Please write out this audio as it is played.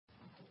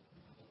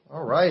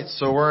All right,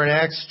 so we're in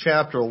Acts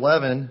chapter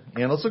 11,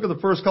 and let's look at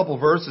the first couple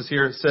verses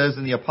here. It says,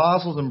 "And the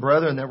apostles and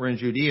brethren that were in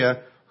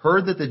Judea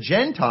heard that the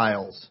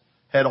Gentiles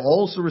had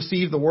also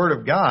received the word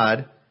of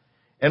God.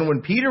 And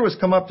when Peter was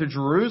come up to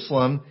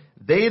Jerusalem,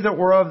 they that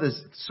were of the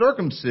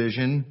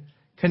circumcision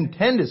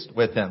contended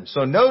with him."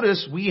 So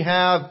notice we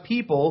have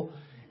people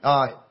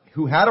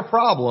who had a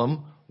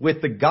problem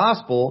with the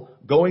gospel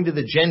going to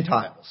the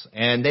Gentiles.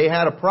 And they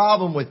had a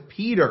problem with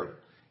Peter,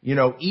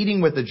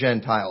 eating with the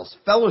Gentiles,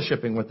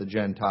 fellowshipping with the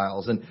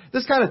Gentiles. And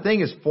this kind of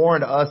thing is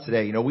foreign to us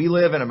today. We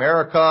live in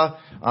America.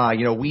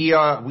 We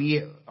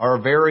are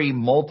a very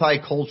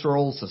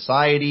multicultural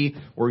society.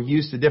 We're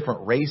used to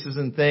different races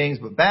and things.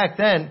 But back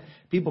then,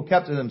 people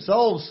kept to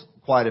themselves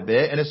quite a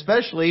bit. And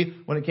especially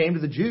when it came to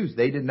the Jews,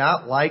 they did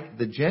not like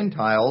the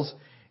Gentiles.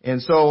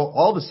 And so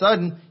all of a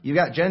sudden, you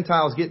got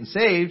Gentiles getting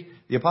saved.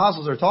 The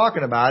apostles are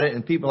talking about it.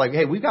 And people are like,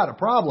 hey, we've got a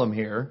problem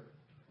here.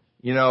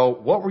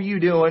 What were you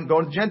doing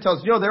going to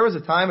Gentiles? There was a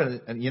time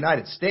in the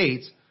United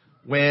States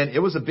when it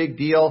was a big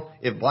deal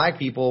if black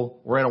people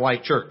were in a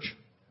white church.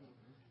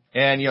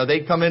 And,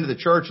 they'd come into the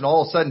church and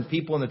all of a sudden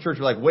people in the church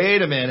were like,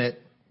 wait a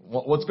minute,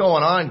 what's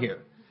going on here?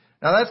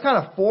 Now that's kind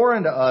of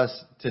foreign to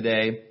us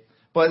today,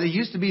 but it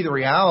used to be the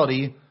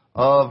reality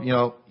of,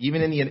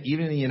 even in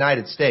the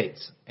United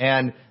States.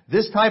 And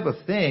this type of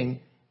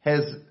thing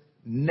is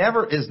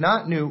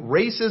not new.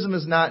 Racism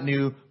is not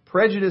new.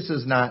 Prejudice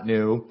is not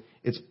new.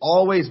 It's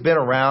always been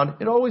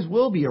around. It always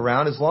will be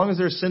around as long as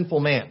there's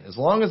sinful man. As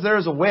long as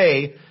there's a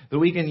way that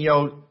we can,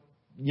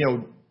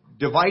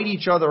 divide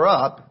each other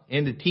up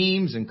into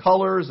teams and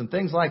colors and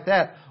things like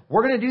that,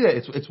 we're going to do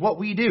that. It's what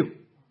we do.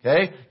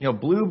 Okay?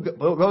 Blue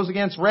goes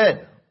against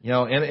red. In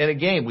a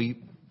game,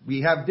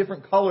 we have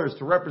different colors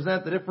to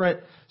represent the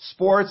different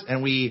sports,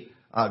 and we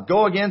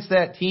go against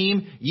that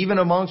team. Even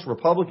amongst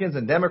Republicans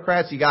and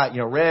Democrats, you got,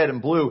 red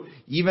and blue.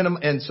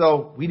 And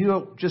so we do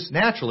it just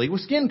naturally with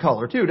skin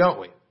color too,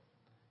 don't we?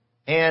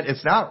 And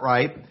it's not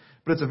right,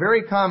 but it's a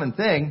very common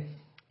thing.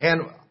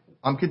 And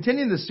I'm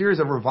continuing this series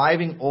of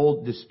reviving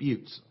old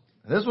disputes.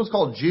 And this one's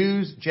called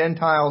Jews,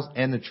 Gentiles,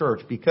 and the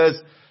Church,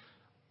 because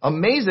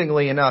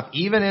amazingly enough,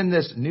 even in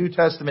this New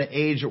Testament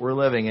age that we're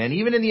living in,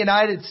 even in the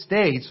United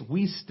States,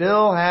 we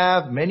still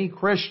have many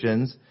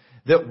Christians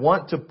that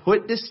want to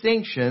put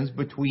distinctions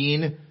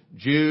between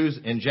Jews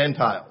and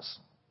Gentiles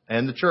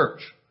and the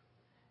church.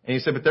 And he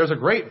said, but there's a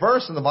great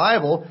verse in the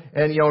Bible,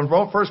 and in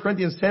 1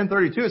 Corinthians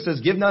 10:32 it says,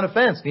 "Give none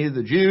offense, neither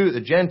the Jew, the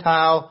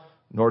Gentile,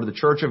 nor to the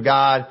church of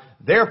God."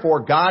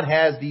 Therefore, God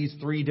has these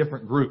three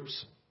different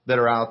groups that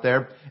are out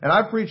there. And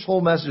I've preached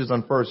whole messages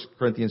on 1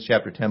 Corinthians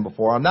chapter 10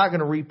 before. I'm not going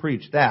to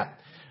re-preach that.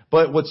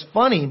 But what's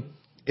funny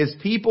is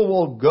people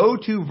will go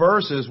to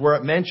verses where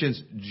it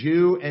mentions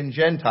Jew and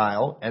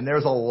Gentile, and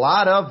there's a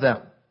lot of them.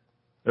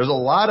 There's a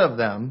lot of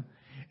them,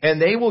 and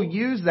they will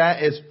use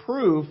that as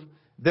proof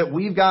that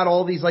we've got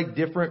all these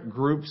different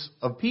groups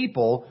of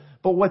people.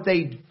 But what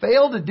they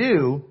fail to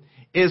do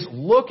is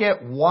look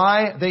at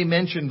why they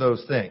mention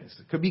those things.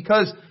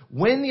 Because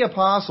when the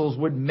apostles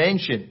would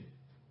mention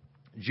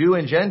Jew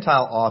and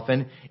Gentile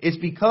often, it's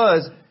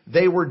because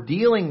they were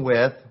dealing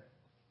with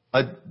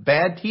a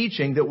bad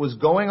teaching that was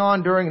going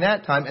on during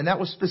that time. And that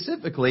was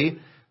specifically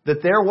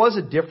that there was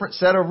a different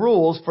set of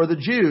rules for the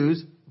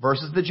Jews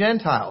versus the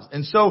Gentiles.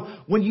 And so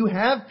when you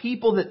have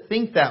people that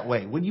think that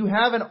way, when you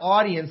have an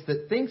audience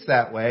that thinks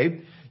that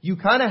way, you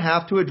kind of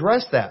have to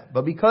address that.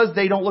 But because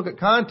they don't look at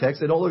context,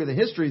 they don't look at the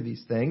history of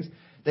these things,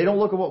 they don't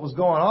look at what was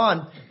going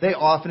on, they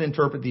often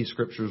interpret these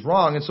scriptures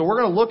wrong. And so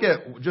we're going to look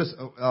at just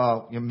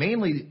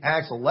mainly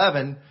Acts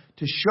 11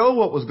 to show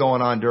what was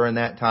going on during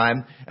that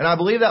time. And I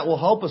believe that will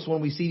help us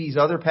when we see these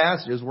other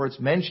passages where it's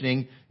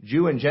mentioning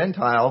Jew and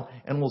Gentile.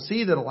 And we'll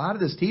see that a lot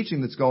of this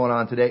teaching that's going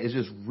on today is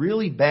just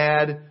really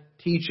bad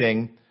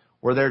teaching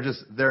where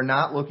they're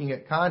not looking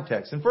at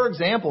context. And for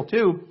example,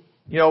 too,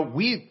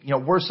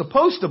 we're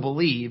supposed to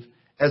believe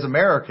as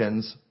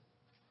Americans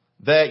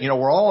that,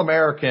 we're all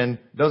American,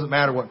 doesn't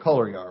matter what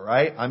color you are,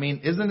 right? I mean,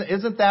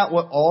 isn't that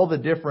what all the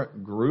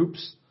different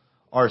groups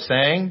are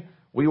saying?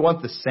 We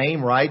want the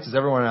same rights as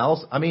everyone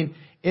else. I mean,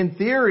 in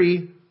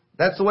theory,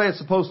 that's the way it's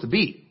supposed to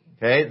be.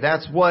 Okay,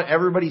 that's what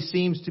everybody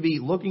seems to be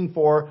looking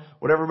for,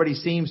 what everybody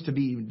seems to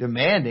be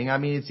demanding. I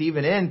mean, it's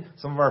even in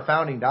some of our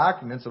founding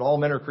documents that all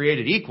men are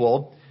created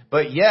equal,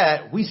 but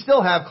yet we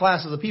still have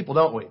classes of people,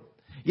 don't we?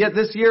 Yet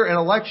this year in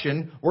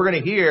election, we're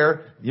going to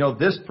hear,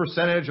 this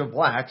percentage of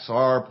blacks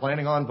are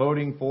planning on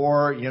voting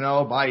for,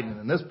 Biden,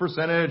 and this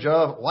percentage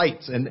of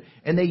whites, and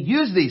they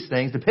use these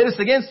things to pit us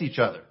against each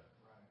other.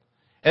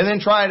 And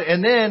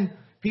then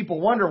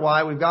people wonder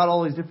why we've got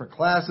all these different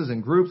classes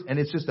and groups, and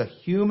it's just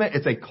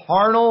it's a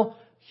carnal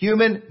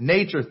human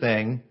nature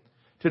thing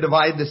to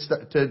divide this,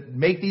 to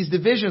make these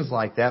divisions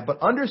like that. But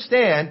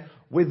understand,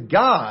 with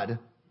God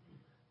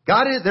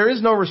there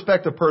is no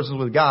respect of persons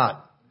with God.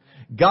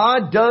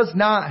 God does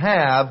not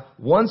have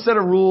one set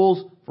of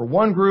rules for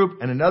one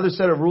group and another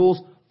set of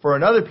rules for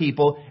another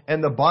people,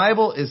 and the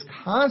Bible is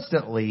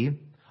constantly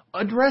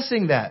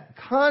addressing that.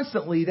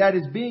 Constantly that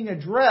is being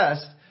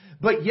addressed.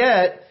 But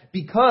yet,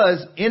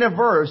 Because in a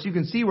verse, you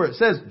can see where it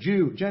says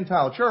Jew,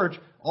 Gentile, church,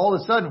 all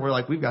of a sudden we're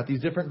like, we've got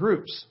these different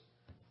groups.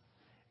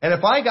 And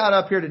if I got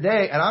up here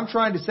today and I'm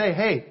trying to say,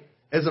 hey,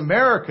 as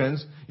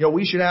Americans,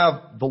 we should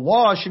have, the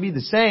law should be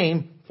the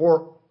same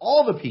for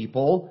all the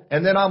people.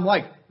 And then I'm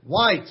like,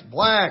 whites,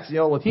 blacks,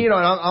 Latino,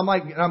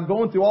 and I'm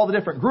going through all the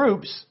different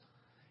groups.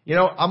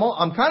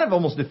 I'm kind of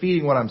almost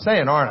defeating what I'm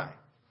saying, aren't I?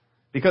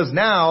 Because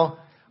now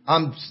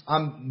I'm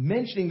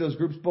mentioning those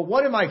groups, but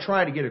what am I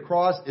trying to get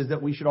across is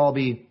that we should all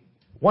be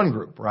one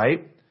group,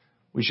 right?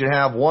 We should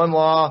have one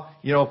law,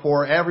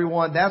 for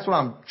everyone. That's what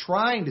I'm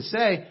trying to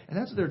say, and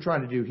that's what they're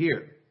trying to do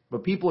here.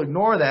 But people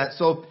ignore that.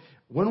 So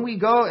when we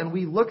go and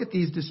we look at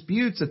these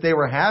disputes that they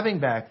were having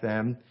back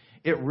then,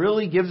 it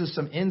really gives us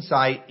some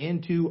insight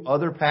into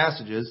other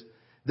passages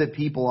that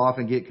people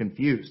often get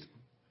confused.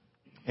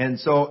 And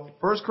so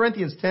 1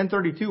 Corinthians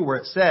 10:32, where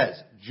it says,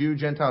 Jew,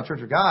 Gentile,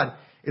 Church of God,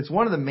 it's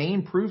one of the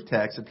main proof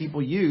texts that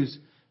people use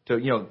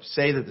to,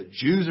 say that the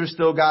Jews are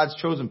still God's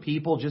chosen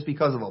people just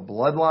because of a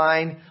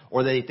bloodline,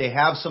 or they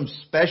have some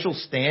special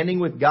standing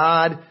with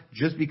God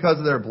just because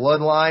of their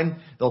bloodline.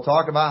 They'll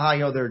talk about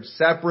how, they're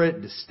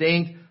separate,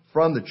 distinct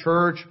from the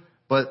church,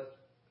 but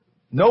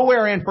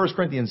nowhere in 1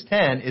 Corinthians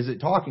 10 is it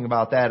talking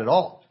about that at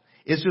all.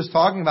 It's just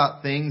talking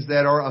about things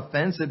that are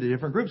offensive to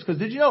different groups. Because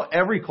did you know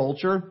every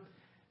culture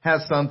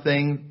has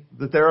something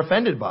that they're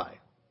offended by?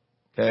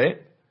 Okay?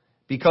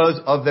 Because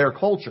of their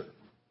culture.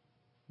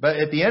 But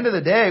at the end of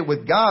the day,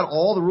 with God,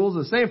 all the rules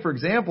are the same. For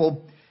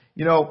example,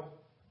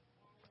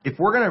 if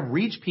we're going to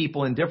reach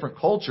people in different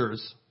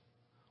cultures,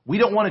 we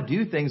don't want to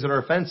do things that are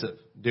offensive,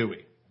 do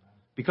we?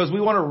 Because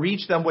we want to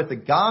reach them with the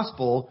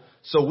gospel,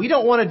 so we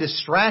don't want to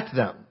distract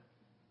them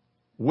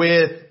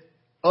with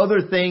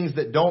other things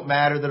that don't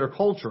matter that are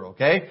cultural,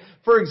 okay?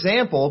 For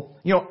example,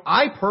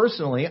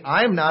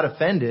 I'm not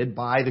offended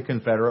by the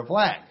Confederate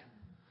flag.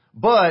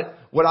 But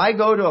would I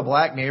go to a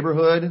black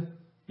neighborhood,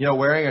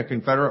 wearing a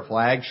Confederate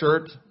flag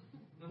shirt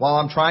while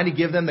I'm trying to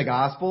give them the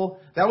gospel?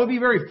 That would be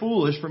very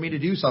foolish for me to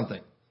do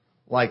something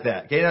like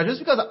that. Okay, now just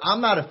because I'm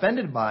not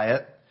offended by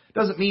it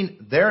doesn't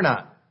mean they're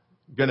not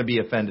going to be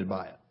offended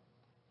by it.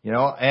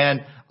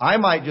 And I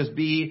might just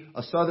be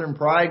a Southern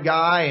pride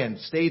guy and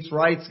states'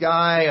 rights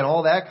guy and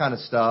all that kind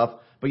of stuff.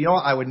 But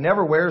I would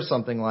never wear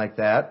something like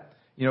that,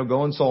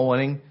 going soul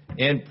winning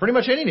in pretty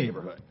much any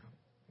neighborhood.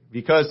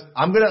 Because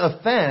I'm going to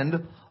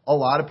offend a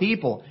lot of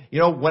people.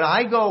 When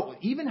I go,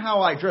 even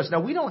how I dress.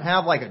 Now, we don't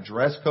have like a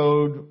dress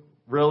code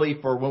really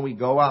for when we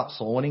go out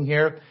soul winning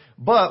here.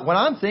 But when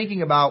I'm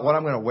thinking about what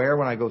I'm going to wear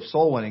when I go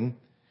soul winning,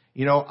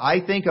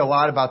 I think a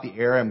lot about the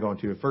area I'm going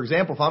to. For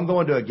example, if I'm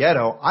going to a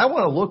ghetto, I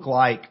want to look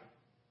like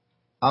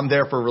I'm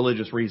there for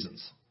religious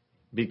reasons.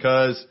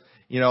 Because,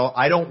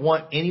 I don't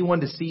want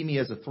anyone to see me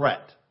as a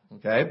threat.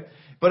 Okay?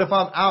 But if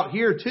I'm out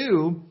here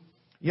too,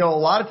 a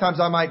lot of times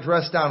I might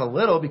dress down a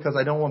little because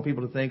I don't want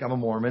people to think I'm a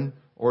Mormon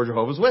or a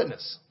Jehovah's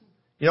Witness.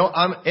 You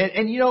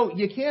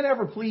can't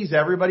ever please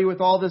everybody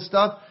with all this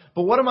stuff.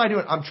 But what am I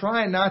doing? I'm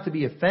trying not to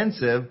be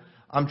offensive.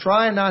 I'm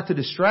trying not to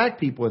distract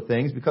people with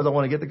things because I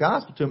want to get the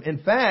gospel to them. In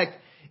fact,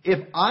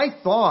 if I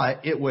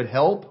thought it would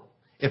help,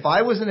 if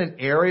I was in an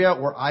area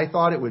where I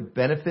thought it would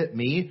benefit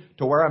me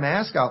to wear a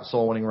mask out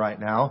soul winning right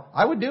now,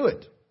 I would do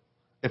it.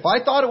 If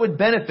I thought it would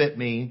benefit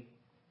me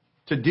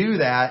to do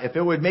that, if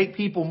it would make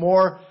people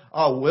more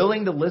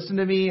willing to listen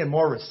to me and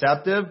more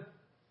receptive,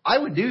 I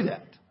would do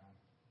that.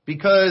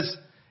 Because,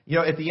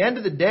 at the end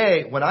of the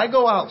day, when I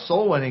go out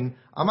soul winning,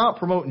 I'm out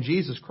promoting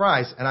Jesus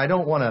Christ, and I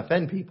don't want to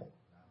offend people.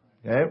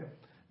 Okay?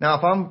 Now,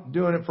 if I'm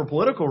doing it for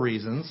political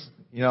reasons,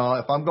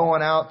 if I'm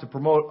going out to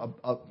promote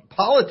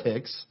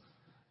politics,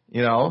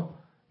 then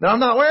I'm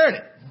not wearing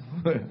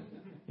it.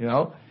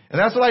 And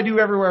that's what I do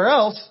everywhere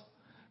else.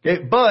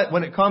 Okay? But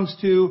when it comes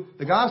to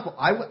the gospel,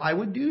 I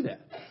would do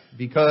that.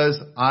 Because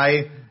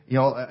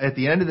at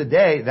the end of the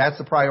day, that's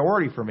the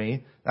priority for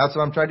me. That's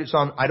what I'm trying to do.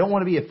 So I don't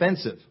want to be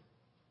offensive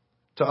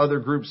to other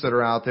groups that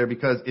are out there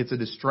because it's a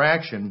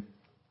distraction.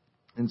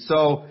 And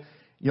so,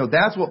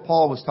 that's what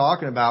Paul was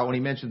talking about when he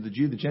mentioned the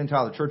Jew, the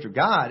Gentile, the Church of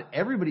God.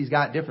 Everybody's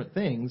got different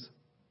things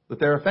that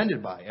they're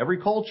offended by. Every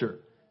culture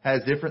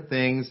has different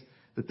things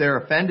that they're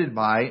offended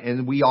by,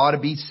 and we ought to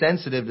be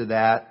sensitive to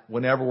that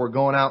whenever we're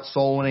going out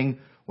soul winning,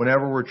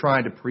 whenever we're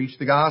trying to preach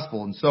the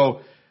gospel. And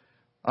so,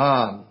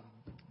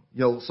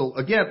 so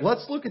again,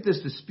 let's look at this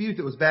dispute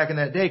that was back in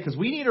that day, because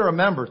we need to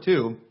remember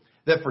too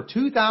that for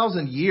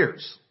 2,000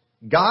 years,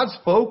 God's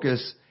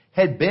focus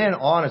had been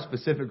on a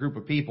specific group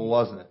of people,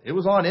 wasn't it? It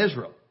was on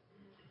Israel.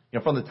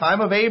 From the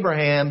time of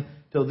Abraham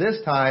till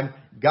this time,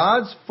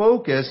 God's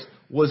focus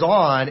was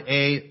on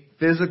a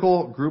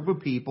physical group of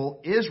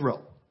people,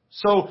 Israel.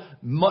 So,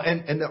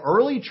 and the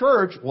early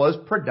church was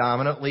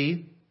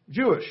predominantly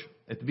Jewish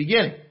at the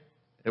beginning.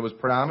 It was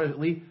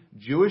predominantly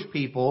Jewish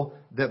people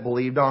that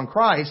believed on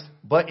Christ,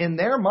 but in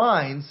their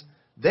minds,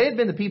 they had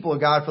been the people of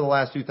God for the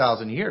last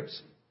 2,000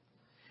 years.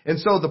 And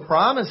so the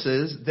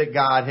promises that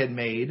God had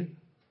made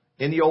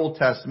in the Old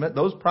Testament,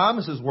 those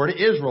promises were to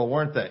Israel,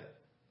 weren't they?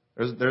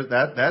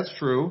 That's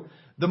true.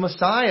 The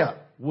Messiah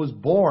was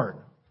born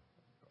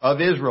of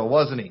Israel,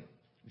 wasn't he?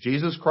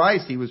 Jesus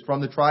Christ, He was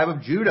from the tribe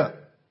of Judah.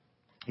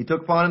 He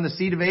took upon Him the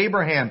seed of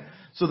Abraham.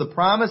 So the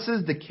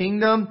promises, the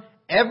kingdom,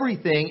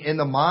 everything in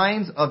the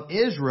minds of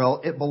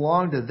Israel, it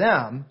belonged to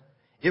them.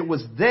 It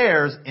was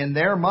theirs in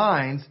their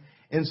minds.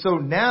 And so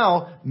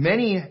now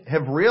many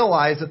have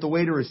realized that the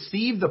way to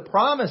receive the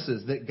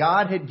promises that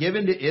God had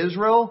given to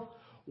Israel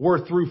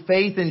were through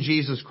faith in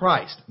Jesus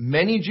Christ.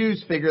 Many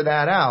Jews figure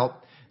that out,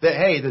 that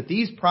hey, that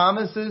these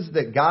promises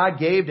that God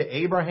gave to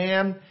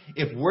Abraham,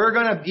 if we're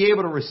going to be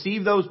able to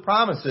receive those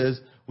promises,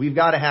 we've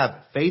got to have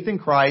faith in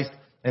Christ.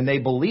 And they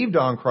believed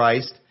on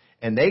Christ,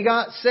 and they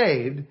got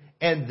saved,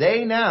 and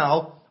they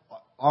now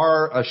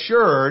are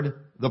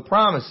assured the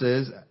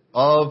promises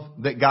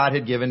that God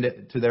had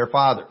given to their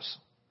fathers.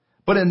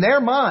 But in their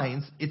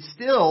minds, it's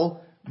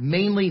still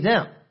mainly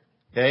them.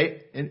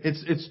 Okay?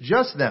 It's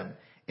just them.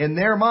 In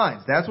their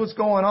minds. That's what's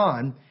going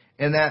on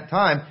in that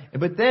time.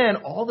 But then,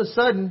 all of a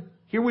sudden,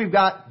 here we've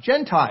got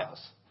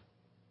Gentiles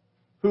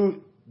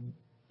who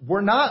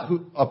were not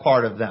a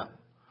part of them.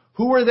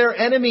 Who were their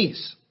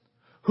enemies.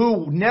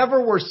 Who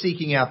never were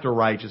seeking after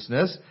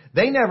righteousness.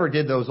 They never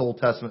did those Old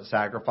Testament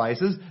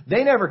sacrifices.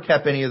 They never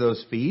kept any of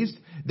those feasts.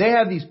 They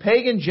have these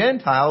pagan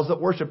Gentiles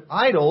that worship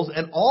idols,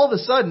 and all of a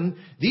sudden,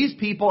 these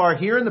people are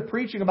hearing the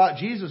preaching about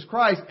Jesus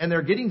Christ, and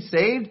they're getting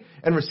saved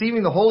and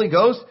receiving the Holy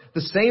Ghost,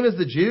 the same as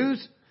the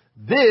Jews.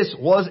 This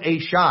was a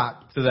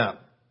shock to them.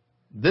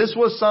 This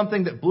was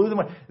something that blew them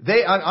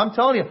away. I'm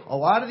telling you, a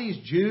lot of these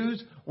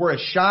Jews were as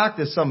shocked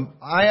as some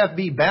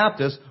IFB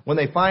Baptists when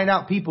they find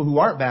out people who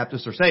aren't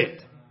Baptists are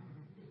saved.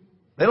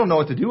 They don't know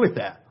what to do with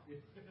that.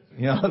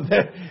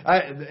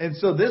 And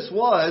so this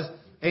was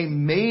a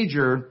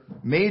major,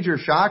 major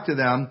shock to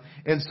them.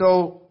 And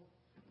so,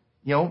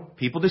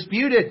 people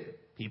disputed.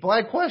 People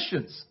had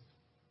questions.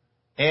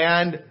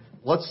 And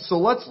let's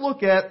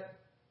look at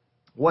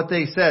what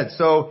they said.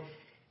 So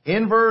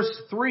in verse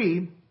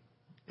 3,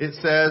 it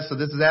says, so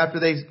this is after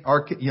they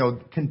are,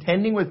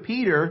 contending with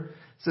Peter,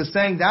 it says,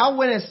 saying, thou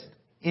wentest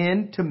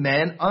in to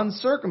men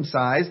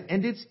uncircumcised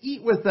and didst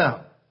eat with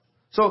them.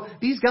 So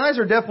these guys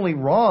are definitely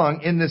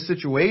wrong in this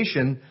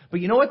situation, but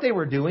you know what they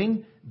were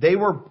doing? They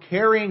were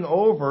carrying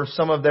over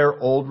some of their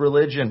old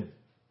religion.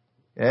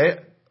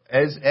 Okay?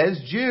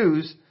 As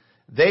Jews,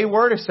 they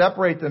were to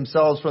separate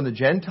themselves from the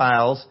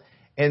Gentiles,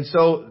 and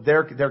so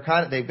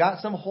they've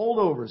got some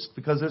holdovers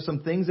because there's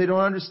some things they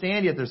don't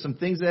understand yet. There's some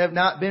things that have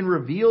not been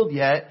revealed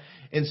yet,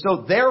 and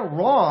so they're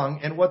wrong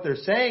in what they're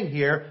saying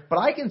here. But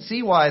I can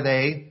see why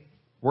they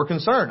were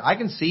concerned. I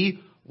can see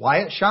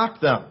why it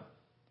shocked them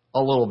a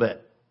little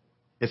bit.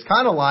 It's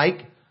kind of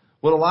like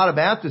what a lot of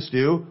Baptists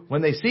do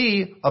when they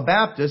see a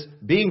Baptist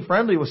being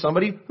friendly with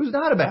somebody who's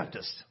not a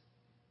Baptist.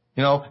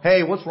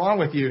 Hey, what's wrong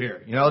with you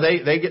here?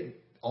 They get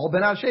all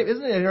bent out of shape.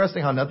 Isn't it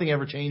interesting how nothing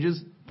ever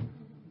changes?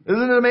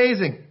 Isn't it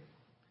amazing?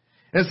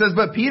 And it says,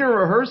 but Peter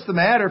rehearsed the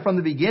matter from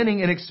the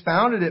beginning and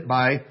expounded it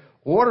by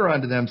order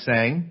unto them,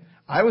 saying,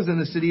 I was in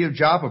the city of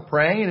Joppa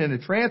praying, and in a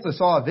trance I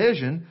saw a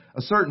vision,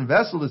 a certain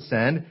vessel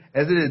descend,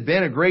 as it had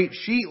been a great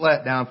sheet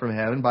let down from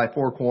heaven by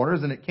four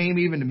corners, and it came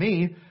even to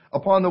me,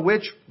 upon the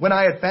which, when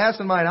I had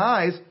fastened mine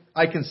eyes,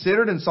 I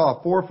considered and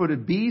saw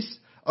four-footed beasts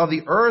of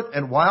the earth,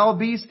 and wild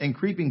beasts, and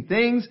creeping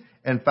things,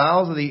 and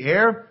fowls of the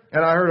air.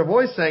 And I heard a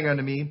voice saying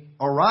unto me,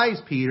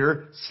 Arise,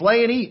 Peter,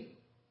 slay and eat.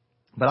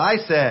 But I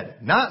said,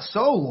 Not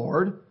so,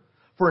 Lord,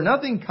 for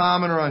nothing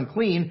common or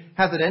unclean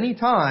hath at any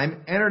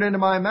time entered into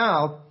my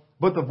mouth.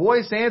 But the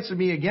voice answered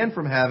me again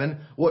from heaven,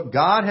 What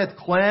God hath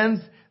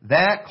cleansed,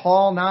 that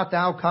call not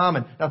thou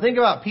common. Now think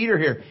about Peter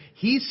here.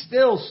 He's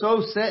still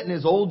so set in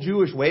his old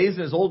Jewish ways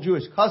and his old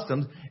Jewish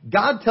customs.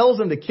 God tells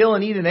him to kill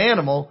and eat an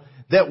animal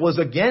that was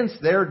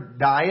against their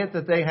diet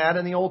that they had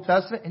in the Old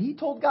Testament. And he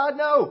told God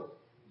no.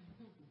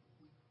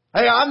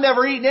 Hey, I've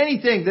never eaten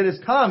anything that is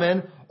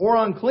common or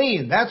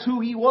unclean. That's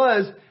who he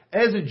was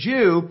as a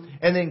Jew.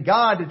 And then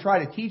God, to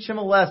try to teach him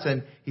a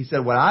lesson, he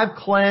said, What I've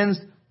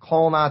cleansed,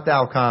 call not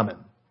thou common.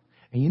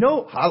 And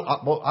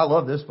I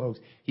love this, folks.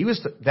 He's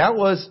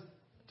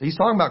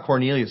talking about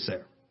Cornelius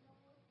there.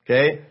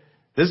 Okay?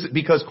 This is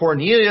because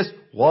Cornelius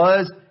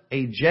was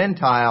a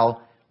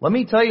Gentile. Let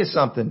me tell you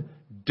something.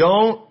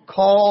 Don't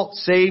call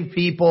saved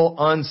people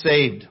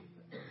unsaved.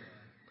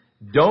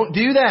 Don't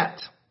do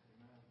that.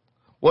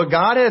 What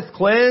God hath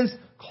cleansed,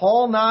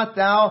 call not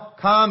thou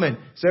common.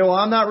 Say, well,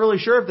 I'm not really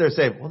sure if they're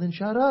saved. Well, then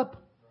shut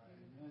up.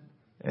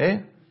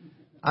 Okay?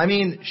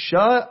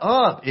 Shut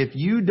up. If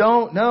you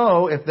don't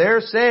know if they're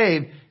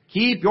saved,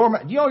 keep your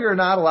mouth. You're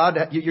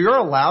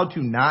allowed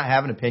to not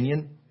have an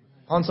opinion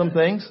on some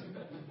things.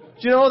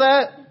 Do you know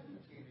that?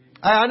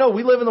 I know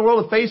we live in the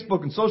world of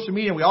Facebook and social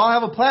media. We all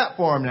have a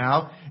platform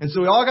now. And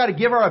so we all got to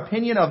give our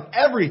opinion of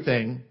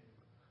everything.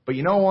 But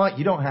you know what?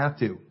 You don't have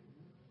to.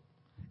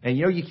 And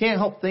you can't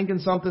help thinking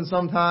something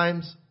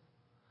sometimes.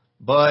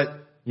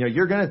 But,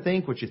 you're going to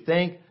think what you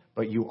think.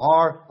 But you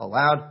are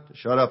allowed to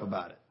shut up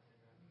about it.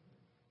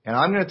 And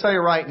I'm going to tell you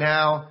right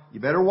now, you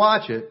better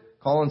watch it,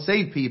 calling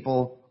saved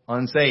people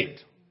unsaved.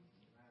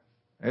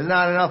 There's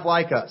not enough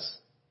like us.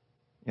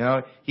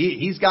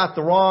 He's got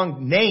the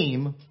wrong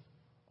name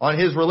on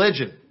his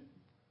religion.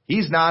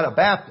 He's not a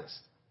Baptist.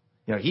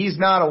 He's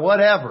not a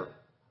whatever.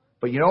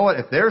 But you know what?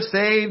 If they're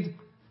saved,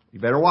 you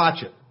better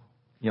watch it.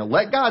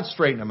 Let God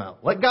straighten them out.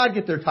 Let God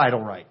get their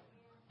title right.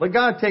 Let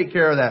God take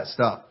care of that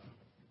stuff.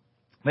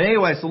 But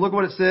anyway, so look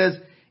what it says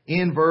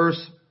in verse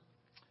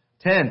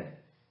 10.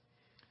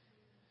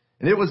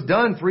 And it was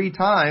done 3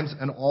 times,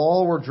 and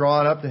all were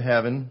drawn up to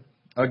heaven,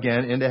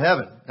 again into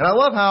heaven. And I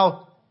love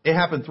how it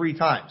happened 3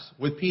 times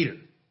with Peter.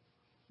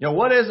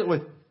 What is it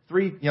with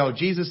 3,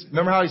 Jesus,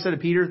 remember how he said to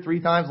Peter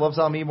 3 times, love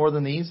thou me more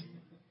than these?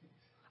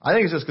 I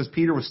think it's just because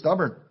Peter was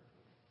stubborn.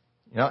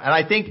 And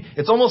I think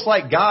it's almost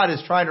like God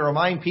is trying to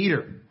remind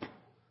Peter,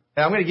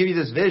 hey, I'm going to give you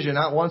this vision,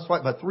 not once,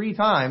 twice, but 3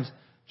 times,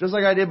 just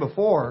like I did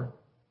before.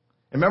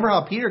 And remember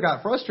how Peter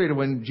got frustrated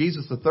when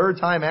Jesus the 3rd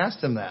time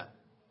asked him that.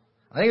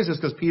 I think it's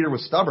just because Peter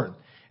was stubborn.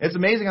 It's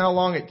amazing how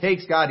long it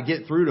takes God to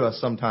get through to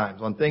us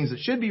sometimes on things that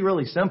should be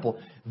really simple.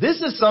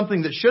 This is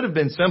something that should have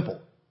been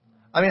simple.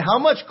 I mean, how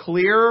much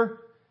clearer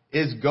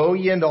is go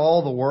ye into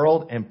all the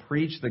world and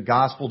preach the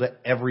gospel to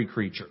every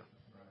creature,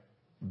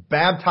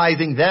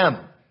 baptizing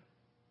them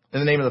in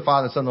the name of the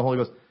Father, the Son, and the Holy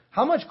Ghost.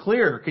 How much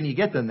clearer can you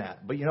get than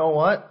that? But you know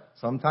what?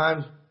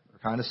 Sometimes we're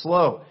kind of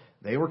slow.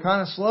 They were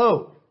kind of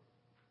slow,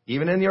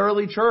 even in the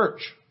early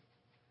church.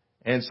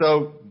 And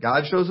so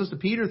God shows us to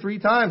Peter 3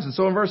 times. And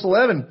so in verse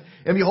 11,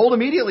 and behold,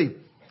 immediately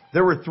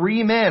there were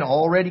 3 men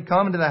already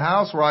come into the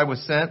house where I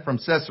was sent from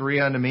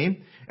Caesarea unto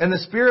me. And the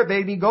Spirit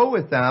bade me go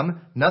with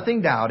them,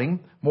 nothing doubting.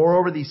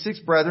 Moreover, these 6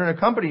 brethren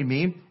accompanied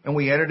me, and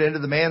we entered into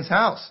the man's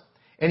house.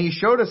 And he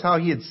showed us how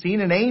he had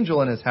seen an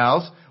angel in his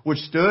house, which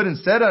stood and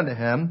said unto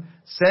him,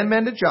 send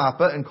men to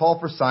Joppa, and call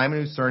for Simon,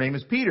 whose surname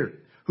is Peter,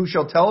 who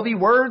shall tell thee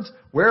words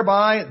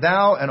whereby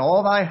thou and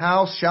all thy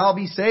house shall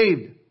be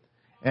saved.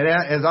 And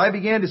as I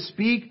began to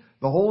speak,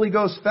 the Holy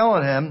Ghost fell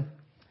on him,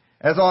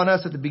 as on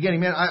us at the beginning.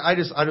 Man, I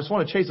just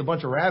want to chase a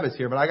bunch of rabbits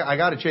here, but I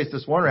got to chase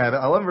this one rabbit.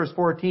 I love verse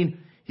 14.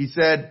 He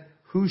said,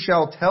 who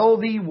shall tell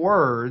thee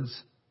words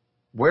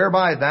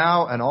whereby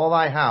thou and all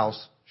thy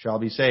house shall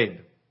be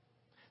saved.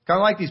 Kind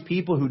of like these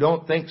people who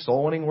don't think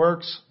soul winning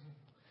works.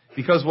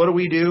 Because what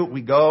do?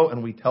 We go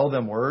and we tell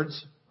them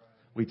words.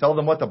 We tell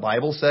them what the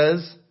Bible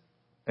says,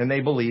 and they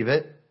believe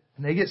it,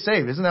 and they get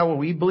saved. Isn't that what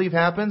we believe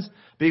happens?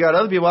 But you got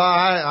other people,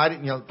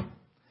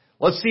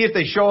 let's see if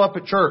they show up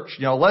at church.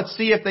 Let's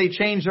see if they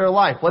change their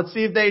life. Let's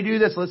see if they do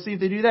this. Let's see if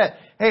they do that.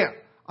 Hey,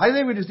 I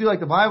think we just do like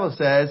the Bible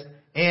says,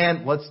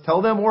 and let's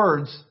tell them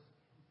words.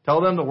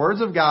 Tell them the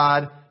words of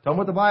God. Tell them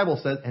what the Bible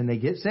says, and they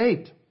get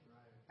saved.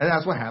 And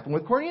that's what happened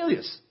with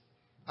Cornelius.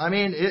 I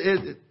mean,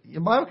 the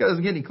Bible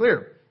doesn't get any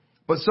clearer.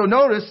 But so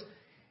notice,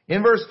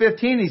 in verse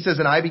 15, he says,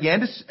 and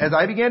as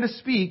I began to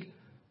speak,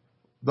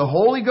 the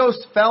Holy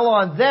Ghost fell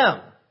on them,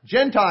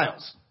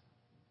 Gentiles,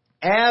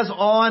 as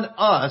on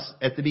us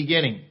at the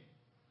beginning.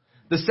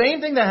 The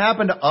same thing that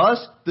happened to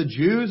us, the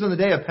Jews, on the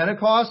day of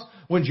Pentecost,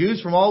 when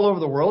Jews from all over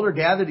the world are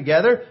gathered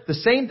together, the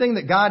same thing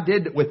that God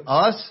did with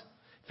us,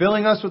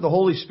 filling us with the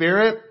Holy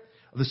Spirit,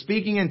 the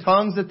speaking in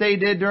tongues that they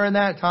did during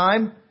that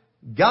time,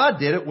 God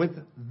did it with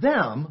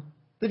them,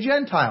 the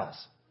Gentiles.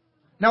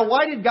 Now,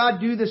 why did God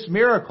do this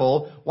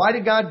miracle? Why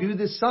did God do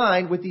this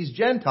sign with these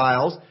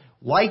Gentiles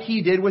like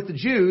He did with the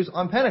Jews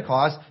on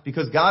Pentecost?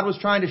 Because God was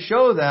trying to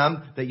show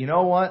them that, you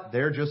know what?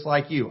 They're just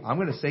like you. I'm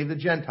going to save the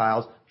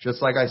Gentiles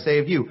just like I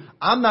saved you.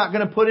 I'm not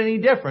going to put any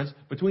difference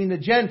between the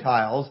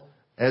Gentiles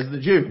as the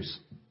Jews.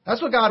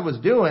 That's what God was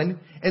doing.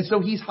 And so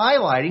He's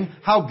highlighting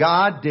how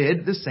God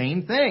did the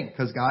same thing,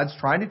 because God's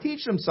trying to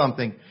teach them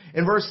something.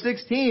 In verse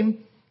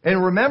 16,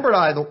 and remembered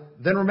I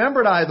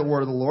the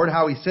word of the Lord,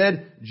 how He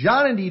said,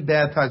 John indeed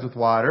baptized with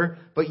water,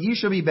 but ye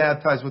shall be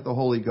baptized with the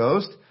Holy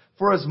Ghost.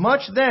 For as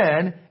much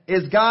then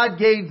as God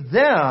gave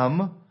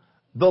them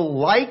the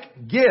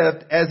like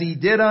gift as He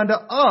did unto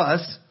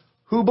us,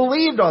 who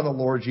believed on the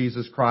Lord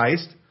Jesus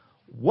Christ,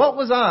 what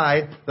was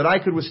I that I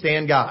could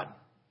withstand God?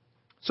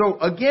 So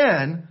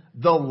again,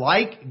 the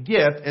like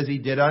gift as He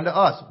did unto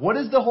us. What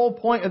is the whole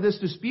point of this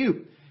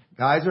dispute?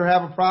 Guys are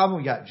having a problem.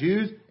 We got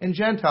Jews and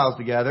Gentiles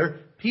together.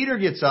 Peter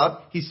gets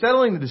up. He's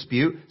settling the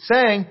dispute,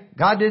 saying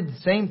God did the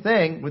same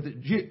thing with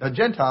the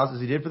Gentiles as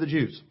He did for the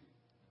Jews.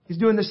 He's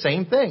doing the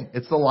same thing.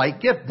 It's the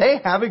like gift. They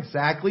have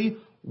exactly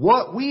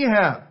what we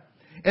have.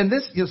 And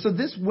this, so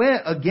this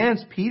went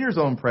against Peter's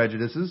own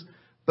prejudices,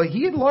 but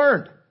he had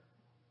learned.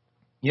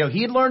 He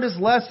had learned his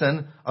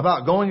lesson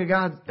about going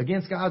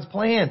against God's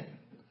plan.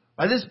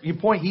 By this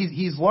point,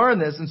 he's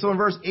learned this. And so in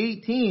verse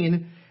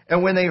 18,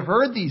 and when they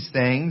heard these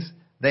things,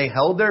 they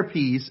held their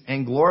peace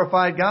and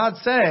glorified God,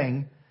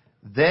 saying,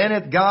 then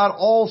hath God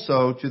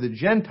also to the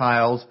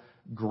Gentiles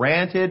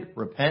granted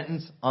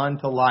repentance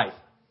unto life.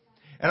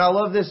 And I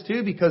love this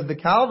too, because the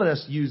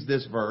Calvinists use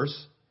this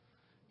verse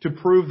to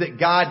prove that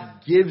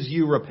God gives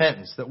you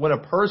repentance. That when a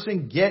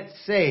person gets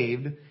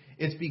saved,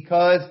 it's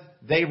because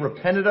they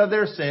repented of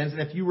their sins.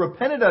 And if you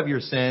repented of your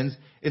sins,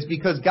 it's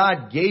because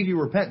God gave you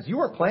repentance. You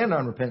weren't planning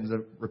on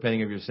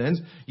repenting of your sins.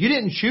 You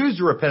didn't choose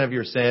to repent of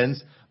your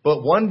sins.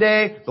 But one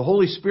day, the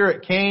Holy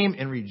Spirit came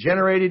and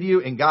regenerated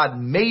you, and God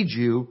made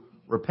you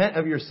repent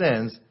of your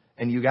sins,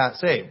 and you got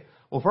saved.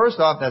 Well, first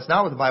off, that's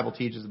not what the Bible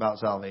teaches about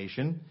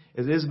salvation.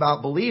 It is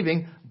about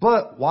believing.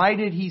 But why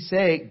did he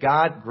say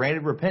God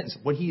granted repentance?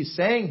 What he's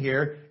saying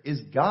here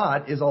is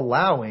God is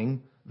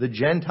allowing the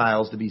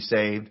Gentiles to be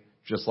saved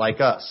just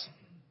like us.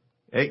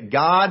 Okay?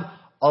 God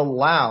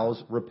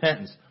allows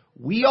repentance.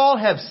 We all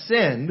have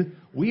sinned.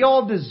 We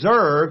all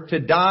deserve to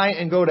die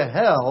and go to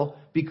hell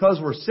because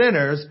we're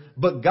sinners.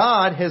 But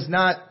God has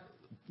not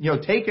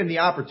taken the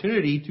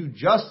opportunity to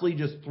justly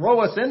just throw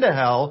us into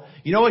hell.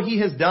 You know what He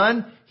has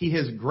done? He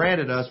has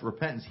granted us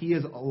repentance. He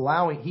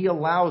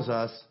allows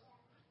us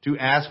to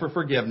ask for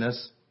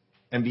forgiveness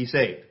and be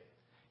saved.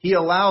 He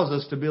allows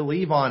us to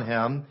believe on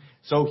Him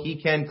so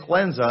He can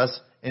cleanse us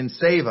and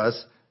save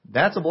us.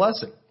 That's a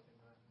blessing.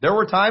 There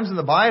were times in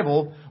the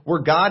Bible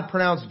where God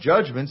pronounced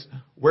judgments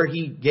where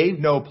He gave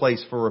no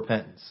place for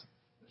repentance.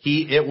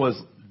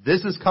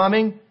 This is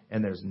coming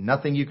and there's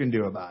nothing you can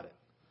do about it.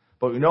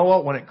 But you know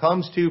what? When it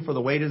comes to for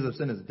the wages of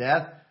sin is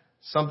death,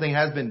 something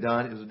has been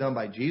done. It was done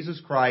by Jesus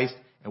Christ,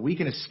 and we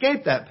can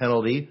escape that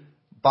penalty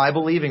by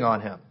believing on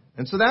Him.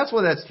 And so that's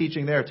what that's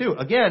teaching there too.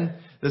 Again,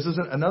 this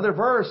isn't another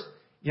verse.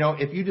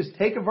 If you just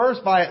take a verse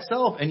by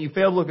itself and you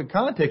fail to look at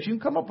context, you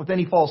can come up with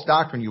any false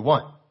doctrine you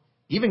want,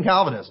 even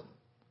Calvinism.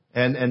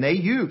 And they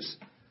use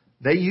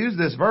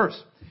this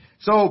verse.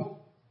 So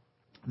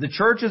the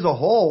church as a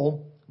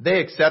whole,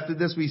 they accepted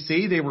this. We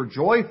see they were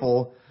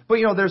joyful, but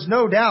there's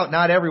no doubt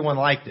not everyone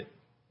liked it.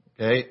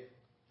 Okay,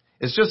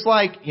 it's just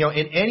like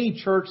in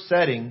any church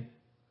setting,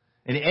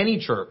 in any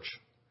church,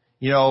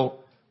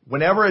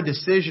 whenever a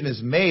decision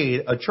is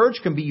made, a church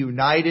can be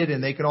united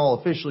and they can all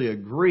officially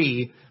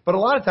agree. But a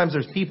lot of times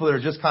there's people that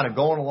are just kind of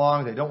going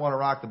along. They don't want to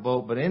rock the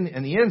boat. But in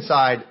the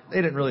inside, they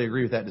didn't really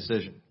agree with that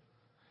decision.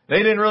 They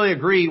didn't really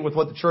agree with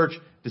what the church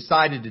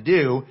decided to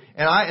do.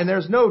 And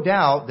there's no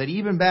doubt that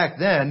even back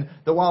then,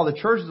 that while the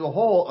church as a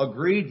whole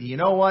agreed, you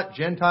know what,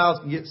 Gentiles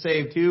can get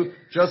saved too,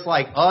 just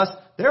like us,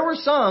 there were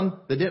some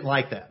that didn't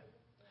like that.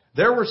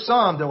 There were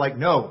some that were like,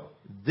 no,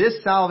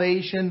 this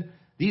salvation,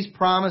 these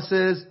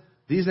promises,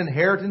 these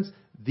inheritance,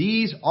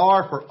 these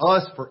are for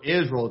us, for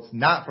Israel. It's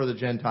not for the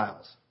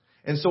Gentiles.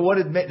 And so what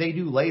did they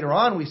do later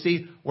on? We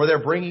see where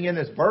they're bringing in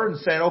this burden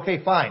saying,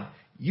 okay, fine.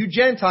 You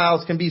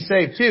Gentiles can be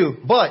saved too,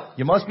 but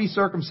you must be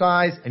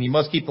circumcised and you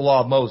must keep the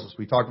law of Moses.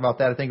 We talked about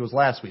that, I think it was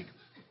last week.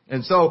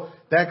 And so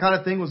that kind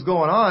of thing was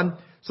going on.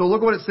 So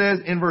look what it says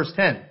in verse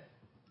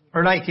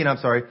 19, I'm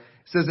sorry. It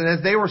says, and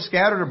as they were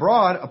scattered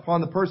abroad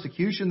upon the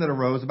persecution that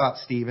arose about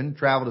Stephen,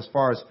 traveled as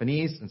far as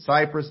Phoenice and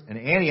Cyprus and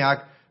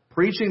Antioch,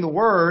 preaching the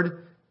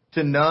word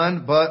to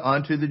none but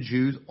unto the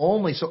Jews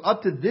only. So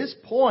up to this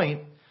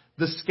point,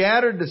 the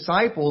scattered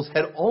disciples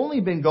had only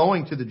been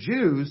going to the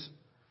Jews,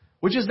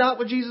 which is not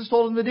what Jesus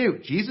told them to do.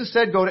 Jesus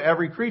said go to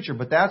every creature,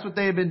 but that's what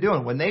they had been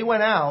doing. When they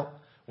went out,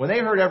 when they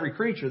heard every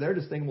creature, they're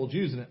just thinking, well,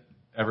 Jews in it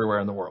everywhere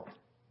in the world.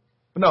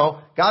 But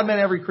no, God meant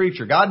every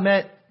creature. God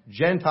meant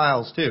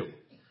Gentiles too.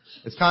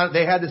 It's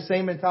they had the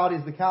same mentality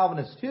as the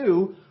Calvinists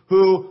too,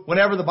 who,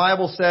 whenever the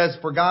Bible says,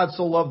 for God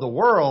so loved the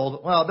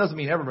world, well, it doesn't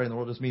mean everybody in the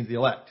world, it just means the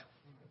elect.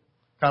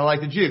 Kind of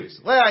like the Jews.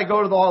 Well, I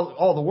go to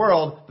all the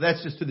world, but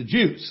that's just to the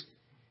Jews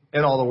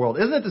in all the world.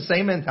 Isn't it the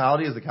same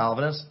mentality as the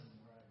Calvinists?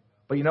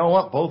 But you know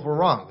what? Both were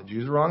wrong. The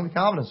Jews are wrong, the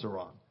Calvinists are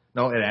wrong.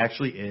 No, it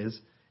actually is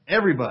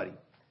everybody.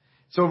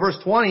 So verse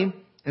 20,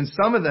 and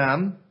some of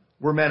them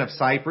were men of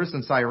Cyprus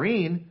and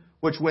Cyrene,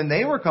 which when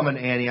they were come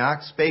into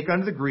Antioch, spake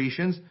unto the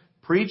Grecians,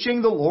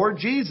 preaching the Lord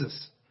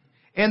Jesus.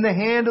 And the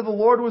hand of the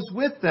Lord was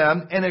with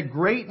them, and a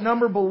great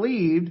number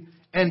believed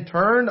and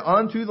turned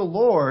unto the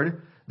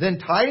Lord. Then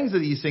tidings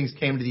of these things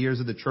came to the ears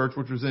of the church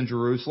which was in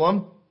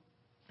Jerusalem.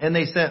 And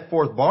they sent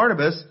forth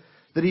Barnabas,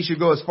 that he should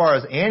go as far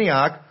as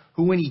Antioch,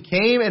 who when he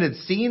came and had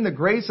seen the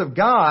grace of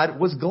God,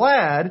 was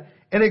glad,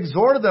 and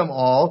exhorted them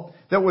all,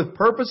 that with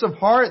purpose of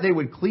heart they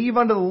would cleave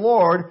unto the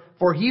Lord,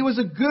 for he was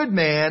a good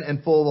man,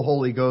 and full of the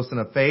Holy Ghost and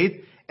of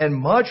faith, and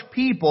much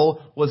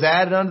people was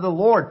added unto the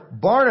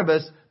Lord.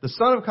 Barnabas, the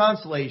son of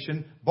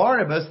consolation,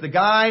 Barnabas, the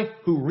guy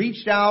who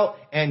reached out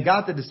and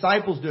got the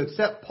disciples to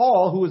accept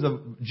Paul, who was a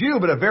Jew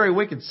but a very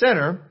wicked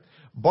sinner.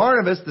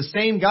 Barnabas, the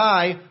same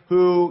guy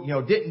who,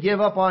 didn't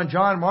give up on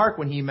John Mark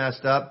when he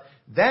messed up.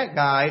 That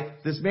guy,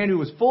 this man who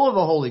was full of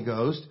the Holy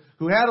Ghost,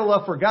 who had a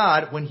love for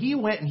God, when he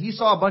went and he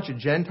saw a bunch of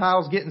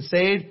Gentiles getting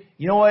saved,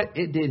 you know what?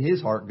 It did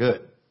his heart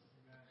good.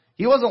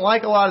 He wasn't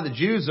like a lot of the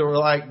Jews that were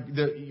like,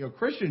 the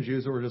Christian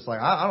Jews that were just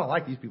like, I don't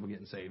like these people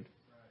getting saved.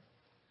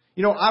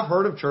 I've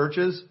heard of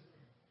churches,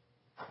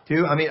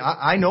 too.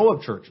 I know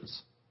of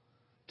churches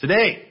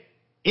today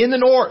in the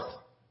north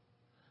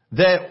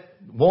that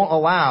won't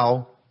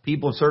allow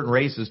people of certain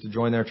races to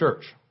join their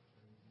church.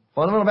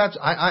 Fundamental Baptist,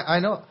 I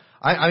know.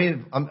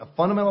 I'm a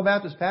Fundamental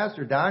Baptist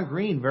pastor, Don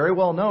Green, very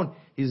well known.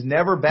 He's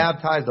never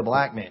baptized a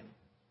black man.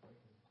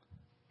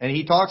 And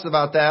he talks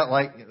about that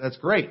like, that's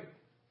great.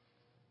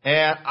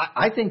 And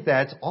I think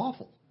that's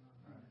awful.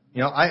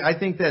 I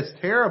think that's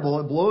terrible.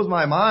 It blows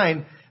my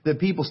mind that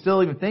people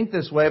still even think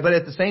this way, but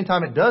at the same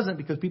time it doesn't,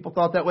 because people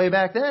thought that way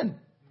back then.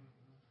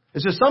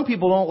 It's just some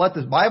people don't let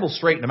this Bible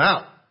straighten them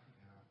out.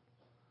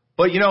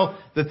 But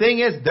the thing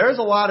is, there's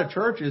a lot of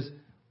churches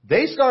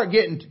they start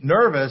getting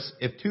nervous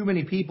if too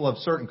many people of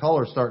certain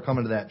colors start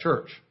coming to that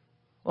church.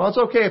 Well, it's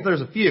okay if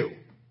there's a few.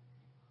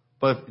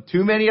 But if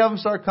too many of them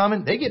start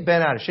coming, they get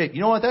bent out of shape. You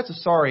know what? That's a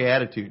sorry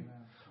attitude.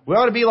 We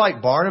ought to be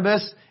like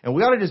Barnabas, and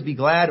we ought to just be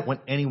glad when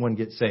anyone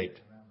gets saved.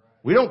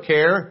 We don't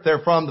care if they're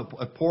from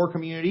a poor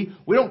community.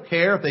 We don't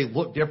care if they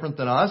look different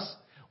than us.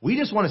 We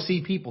just want to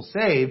see people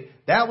saved.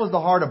 That was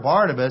the heart of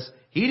Barnabas.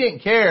 He didn't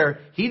care.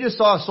 He just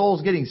saw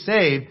souls getting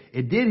saved.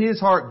 It did his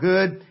heart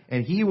good,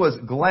 and he was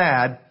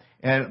glad.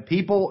 And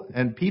people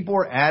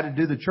were added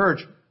to the church.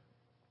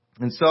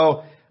 And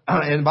so,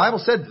 and the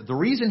Bible said the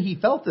reason he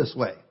felt this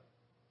way,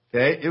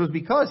 okay, it was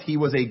because he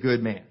was a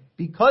good man,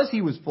 because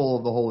he was full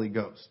of the Holy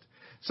Ghost.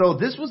 So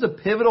this was a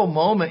pivotal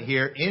moment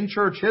here in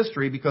church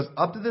history, because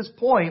up to this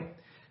point,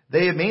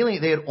 they had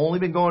only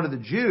been going to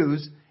the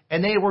Jews,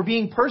 and they were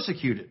being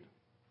persecuted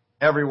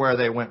everywhere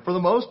they went for the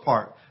most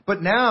part.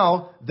 But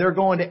now they're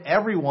going to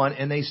everyone,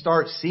 and they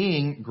start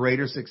seeing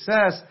greater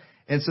success.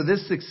 And so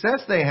this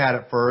success they had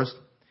at first,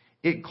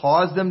 it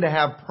caused them to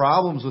have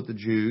problems with the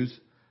Jews.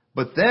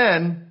 But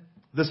then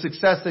the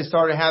success they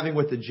started having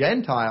with the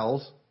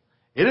Gentiles,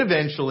 it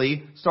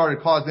eventually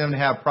started causing them to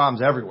have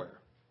problems everywhere.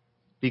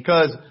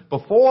 Because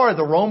before,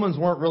 the Romans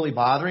weren't really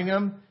bothering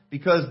them,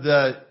 because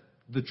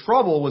the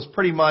trouble was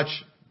pretty much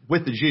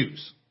with the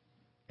Jews.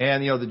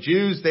 And, the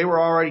Jews, they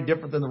were already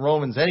different than the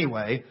Romans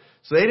anyway,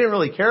 so they didn't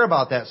really care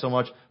about that so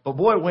much. But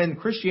boy, when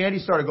Christianity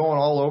started going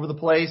all over the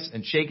place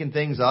and shaking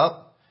things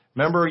up,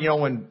 remember,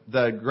 when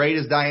the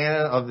greatest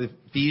Diana of the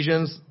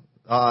Ephesians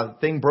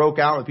thing broke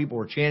out, where people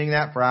were chanting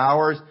that for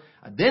hours,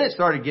 then it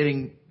started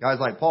getting guys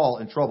like Paul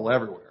in trouble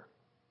everywhere.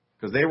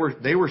 Because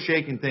they were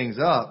shaking things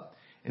up,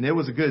 and it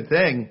was a good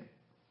thing.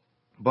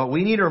 But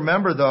we need to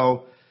remember,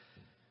 though,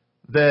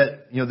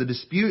 that, the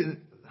dispute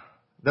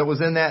that was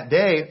in that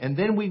day, and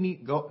then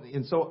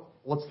and so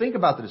let's think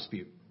about the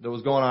dispute that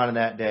was going on in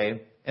that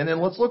day, and then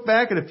let's look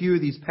back at a few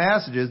of these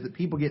passages that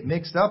people get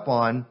mixed up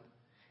on,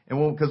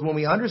 and because when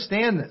we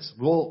understand this,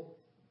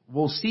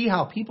 we'll see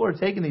how people are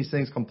taking these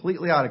things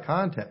completely out of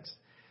context.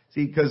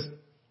 See, because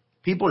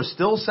people are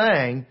still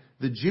saying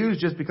the Jews,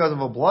 just because of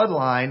a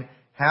bloodline,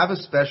 have a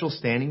special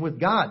standing with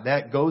God.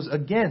 That goes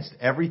against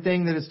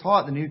everything that is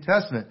taught in the New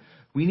Testament.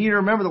 We need to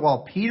remember that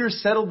while Peter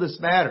settled this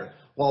matter,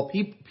 while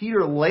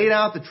Peter laid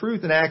out the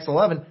truth in Acts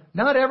 11,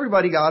 not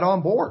everybody got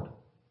on board.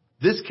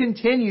 This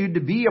continued to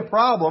be a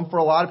problem for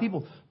a lot of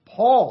people.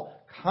 Paul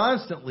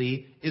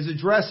constantly is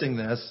addressing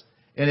this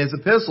in his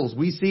epistles.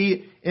 We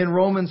see in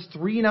Romans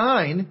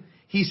 3:9,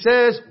 he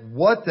says,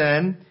 "What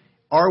then?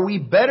 Are we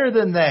better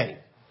than they?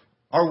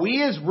 Are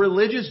we as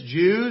religious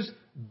Jews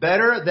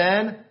better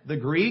than the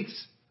Greeks?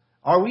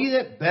 Are we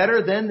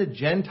better than the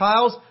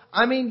Gentiles?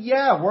 I mean,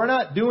 yeah, we're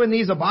not doing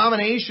these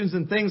abominations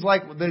and things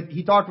like that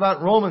he talked about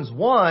in Romans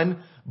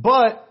 1,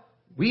 but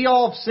we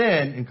all have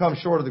sinned and come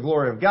short of the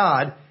glory of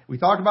God." We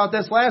talked about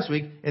this last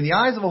week. In the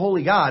eyes of a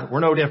holy God, we're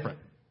no different.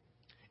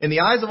 In the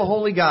eyes of a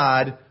holy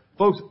God,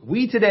 folks,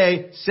 we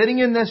today, sitting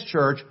in this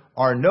church,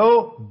 are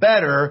no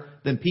better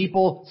than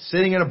people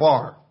sitting in a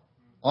bar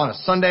on a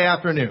Sunday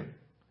afternoon.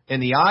 In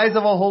the eyes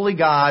of a holy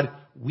God,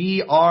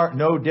 we are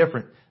no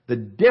different. The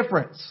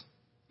difference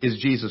is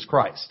Jesus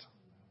Christ.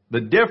 The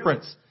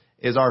difference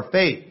is our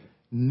faith.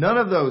 None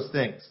of those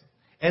things.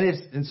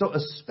 And so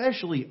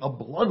especially a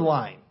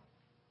bloodline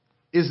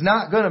is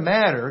not going to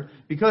matter,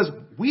 because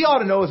we ought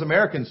to know as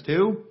Americans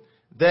too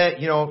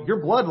that,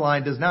 your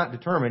bloodline does not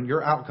determine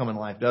your outcome in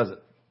life, does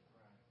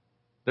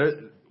it?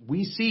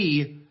 We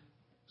see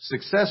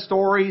success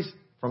stories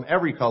from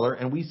every color,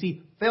 and we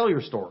see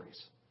failure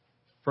stories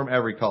from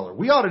every color.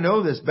 We ought to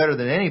know this better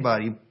than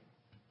anybody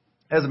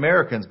as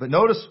Americans. But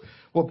notice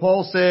what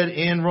Paul said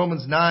in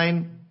Romans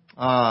 9,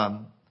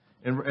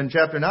 in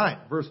chapter 9,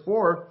 verse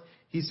 4.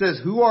 He says,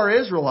 "Who are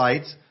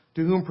Israelites,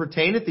 to whom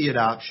pertaineth the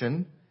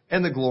adoption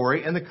and the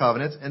glory and the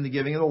covenants and the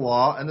giving of the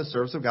law and the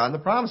service of God and the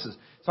promises."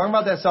 Talking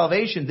about that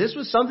salvation, this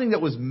was something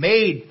that was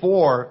made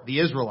for the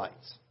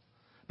Israelites.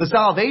 The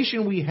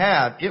salvation we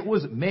have, it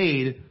was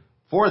made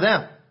for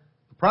them.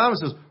 The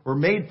promises were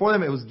made for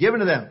them. It was given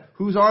to them.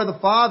 Whose are the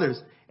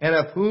fathers, and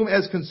of whom,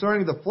 as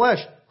concerning the flesh,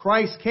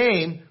 Christ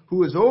came,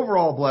 who is over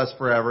all blessed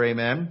forever.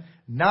 Amen.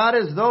 Not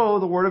as though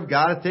the word of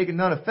God hath taken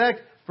none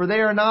effect, for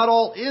they are not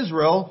all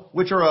Israel,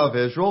 which are of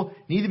Israel,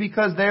 neither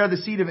because they are the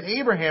seed of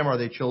Abraham are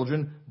they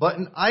children, but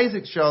in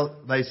Isaac shall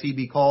thy seed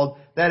be called.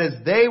 That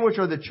is, they which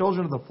are the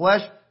children of the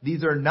flesh,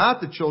 these are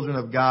not the children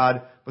of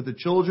God, but the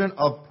children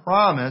of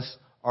promise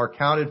are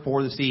counted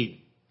for the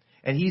seed.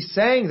 And he's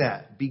saying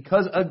that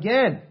because,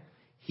 again,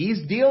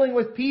 he's dealing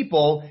with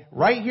people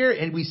right here,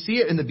 and we see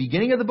it in the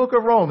beginning of the book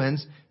of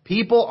Romans.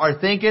 People are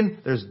thinking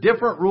there's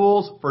different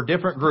rules for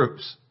different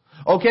groups.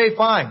 Okay,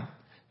 fine.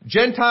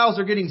 Gentiles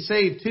are getting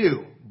saved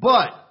too,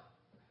 but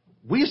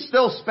we're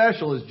still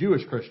special as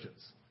Jewish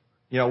Christians.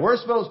 We're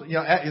supposed to,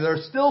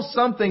 there's still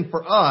something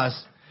for us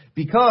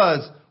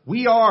because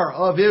we are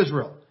of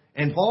Israel.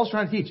 And Paul's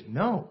trying to teach,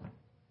 no.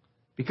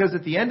 Because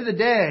at the end of the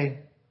day,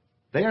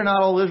 they are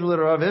not all Israel that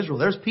are of Israel.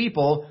 There's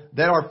people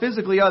that are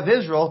physically of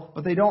Israel,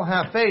 but they don't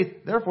have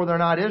faith. Therefore, they're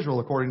not Israel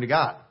according to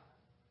God.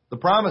 The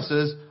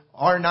promises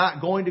are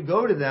not going to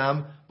go to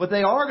them, but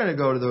they are going to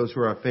go to those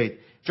who are of faith.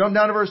 Jump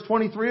down to verse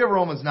 23 of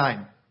Romans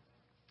 9.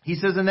 He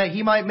says, "And that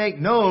he might make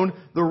known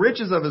the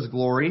riches of his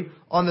glory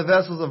on the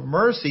vessels of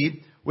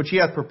mercy, which he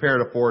hath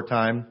prepared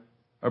aforetime,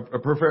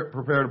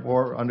 prepared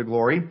afore unto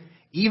glory,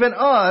 even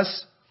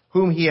us,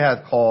 whom he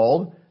hath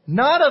called,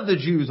 not of the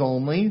Jews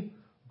only,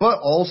 but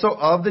also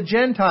of the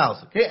Gentiles."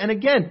 Okay, and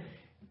again,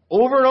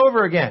 over and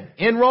over again,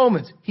 in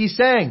Romans, he's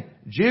saying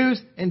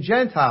Jews and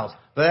Gentiles.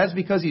 But that's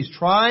because he's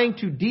trying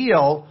to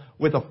deal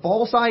with a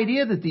false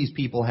idea that these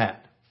people had.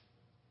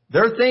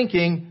 They're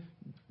thinking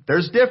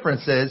there's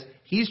differences.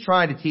 He's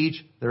trying to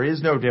teach there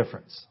is no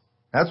difference.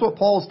 That's what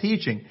Paul's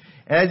teaching.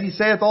 As he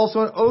saith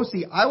also in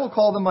Osee, "I will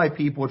call them my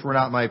people, which were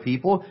not my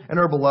people, and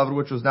her beloved,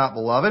 which was not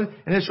beloved.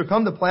 And it shall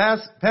come to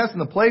pass in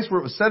the place where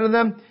it was said of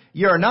them,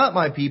 Ye are not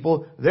my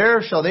people,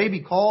 there shall they be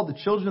called the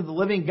children of the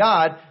living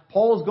God."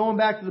 Paul is going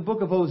back to the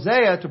book of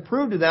Hosea to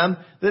prove to them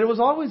that it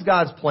was always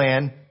God's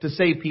plan to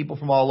save people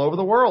from all over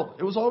the world.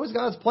 It was always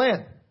God's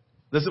plan.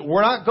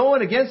 We're not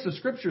going against the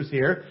Scriptures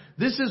here.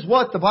 This is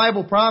what the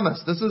Bible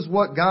promised. This is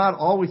what God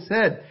always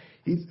said.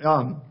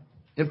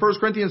 In 1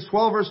 Corinthians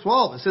 12, verse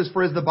 12, it says,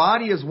 "For as the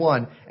body is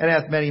one, and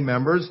hath many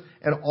members,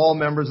 and all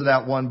members of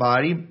that one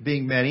body,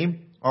 being many,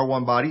 are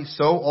one body,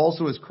 so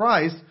also is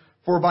Christ.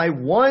 For by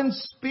one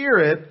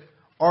Spirit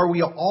are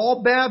we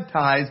all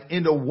baptized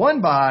into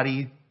one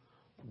body,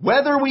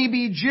 whether we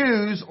be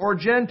Jews or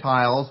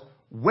Gentiles,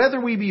 whether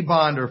we be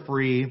bond or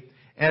free,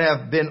 and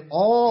have been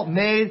all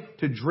made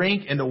to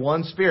drink into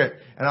one Spirit."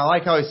 And I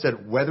like how he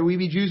said, whether we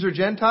be Jews or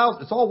Gentiles,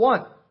 it's all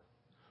one.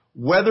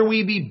 Whether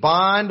we be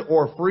bond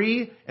or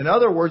free, in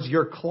other words,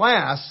 your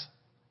class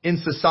in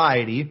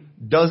society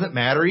doesn't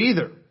matter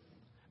either.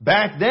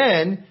 Back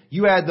then,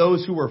 you had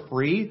those who were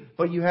free,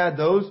 but you had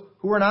those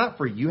who were not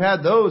free. You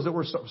had those that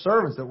were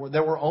servants, that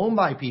were owned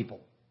by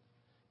people.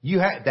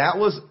 That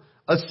was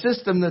a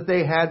system that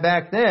they had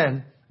back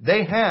then.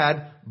 They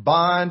had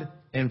bond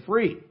and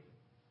free.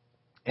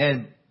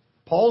 And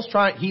Paul's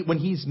when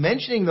he's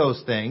mentioning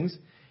those things,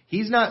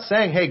 he's not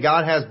saying, hey,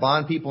 God has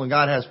bond people and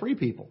God has free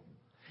people.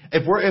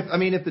 If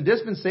the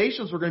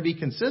dispensations were going to be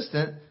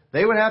consistent,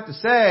 they would have to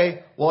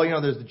say, well,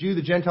 there's the Jew,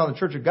 the Gentile, and the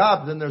Church of God,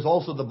 but then there's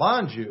also the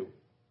bond Jew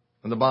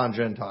and the bond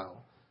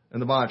Gentile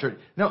and the bond church.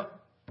 No,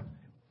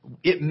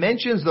 it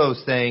mentions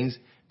those things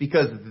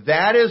because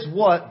that is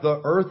what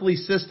the earthly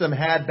system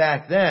had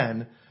back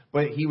then,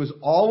 but he was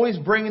always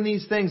bringing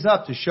these things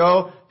up to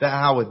show that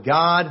how with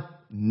God,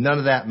 none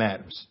of that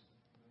matters.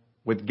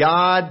 With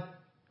God,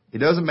 it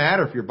doesn't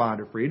matter if you're bond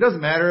or free. It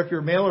doesn't matter if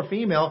you're male or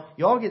female.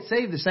 You all get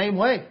saved the same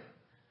way.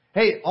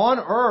 Hey, on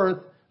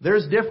earth,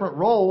 there's different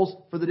roles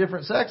for the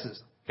different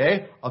sexes.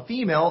 Okay? A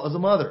female is a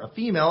mother. A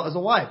female is a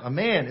wife. A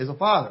man is a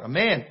father. A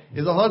man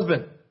is a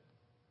husband.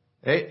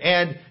 Okay?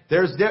 And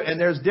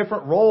there's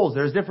different roles.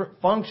 There's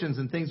different functions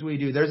and things we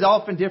do. There's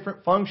often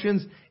different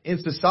functions in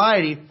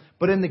society.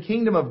 But in the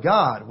kingdom of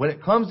God, when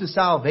it comes to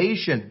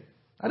salvation,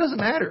 that doesn't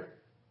matter.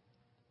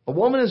 A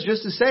woman is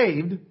just as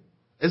saved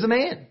as a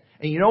man.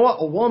 And you know what?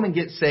 A woman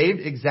gets saved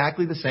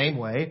exactly the same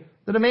way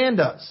that a man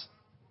does.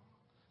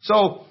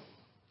 So,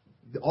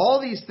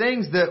 all these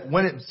things that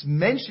when it's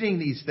mentioning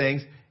these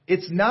things,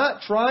 it's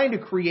not trying to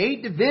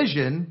create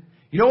division.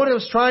 You know what it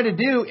was trying to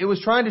do? It was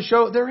trying to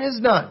show there is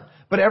none.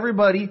 But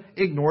everybody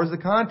ignores the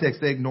context.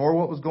 They ignore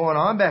what was going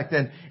on back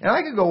then. And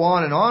I could go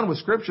on and on with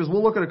scriptures.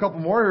 We'll look at a couple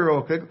more here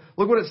real quick.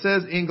 Look what it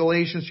says in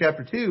Galatians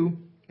chapter 2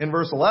 in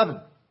verse 11.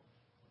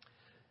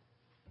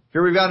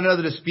 Here we've got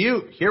another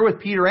dispute here with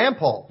Peter and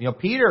Paul.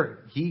 Peter,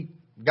 he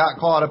got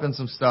caught up in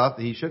some stuff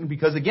that he shouldn't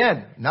because,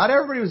 again, not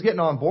everybody was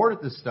getting on board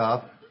with this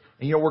stuff.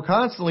 And, we're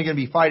constantly going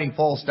to be fighting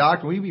false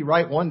doctrine. We can be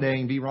right one day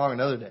and be wrong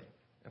another day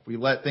if we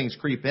let things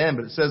creep in.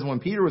 But it says, when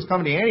Peter was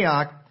coming to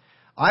Antioch,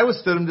 I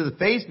withstood him to the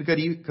face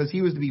because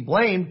he was to be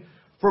blamed.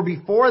 For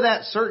before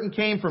that certain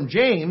came from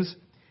James,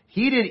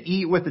 he did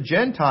eat with the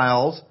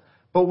Gentiles.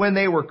 But when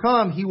they were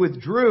come, he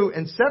withdrew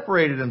and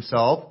separated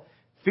himself,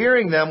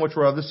 fearing them which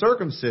were of the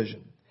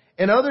circumcision.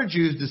 And other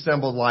Jews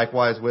dissembled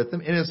likewise with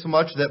him,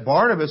 inasmuch that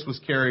Barnabas was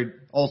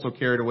also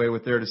carried away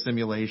with their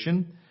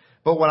dissimulation.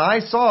 But when I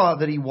saw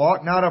that he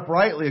walked not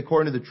uprightly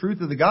according to the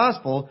truth of the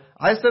gospel,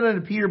 I said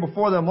unto Peter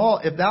before them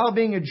all, If thou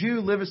being a Jew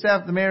livest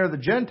after the manner of the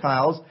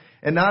Gentiles,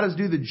 and not as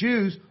do the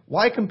Jews,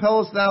 why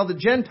compellest thou the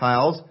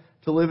Gentiles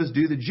to live as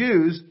do the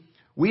Jews?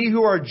 We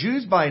who are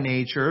Jews by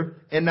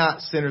nature, and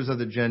not sinners of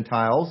the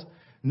Gentiles,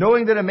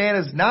 knowing that a man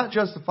is not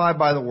justified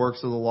by the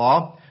works of the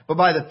law, but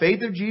by the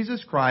faith of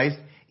Jesus Christ,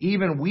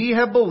 even we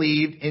have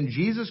believed in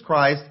Jesus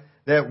Christ,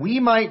 that we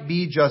might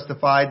be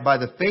justified by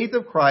the faith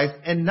of Christ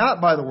and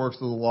not by the works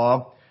of the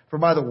law. For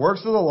by the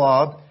works of the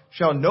law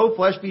shall no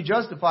flesh be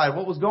justified.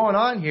 What was going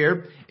on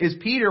here is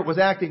Peter was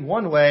acting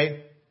one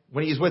way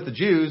when he's with the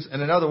Jews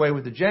and another way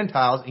with the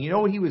Gentiles. And you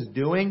know what he was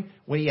doing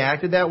when he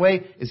acted that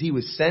way? Is he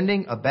was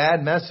sending a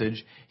bad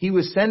message. He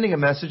was sending a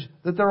message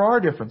that there are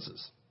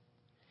differences.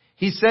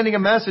 He's sending a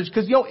message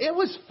because, it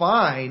was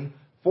fine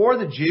for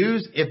the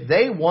Jews if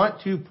they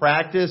want to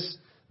practice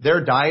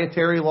their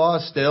dietary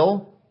laws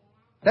still.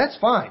 That's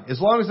fine,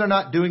 as long as they're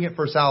not doing it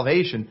for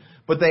salvation.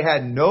 But they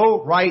had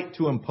no right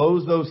to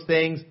impose those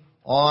things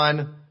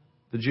on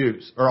the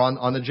Jews, or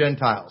on the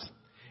Gentiles.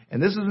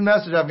 And this is the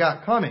message I've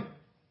got coming.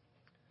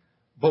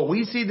 But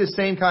we see the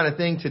same kind of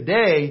thing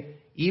today,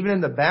 even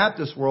in the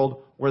Baptist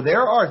world, where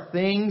there are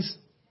things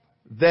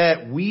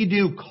that we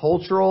do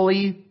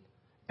culturally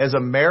as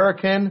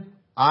American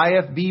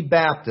IFB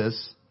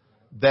Baptists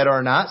that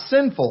are not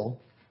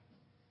sinful,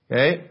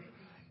 okay?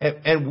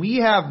 And we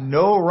have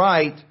no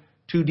right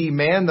to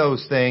demand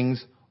those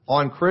things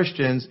on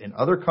Christians in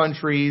other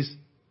countries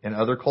and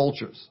other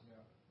cultures.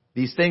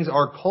 These things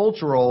are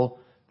cultural.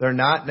 They're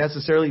not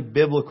necessarily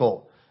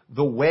biblical.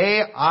 The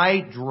way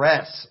I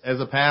dress as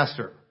a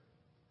pastor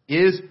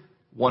is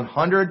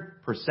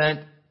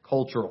 100%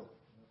 cultural.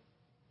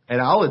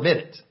 And I'll admit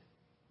it.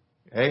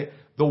 Okay?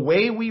 The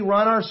way we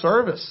run our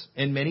service,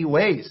 in many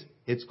ways,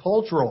 it's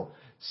cultural.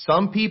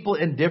 Some people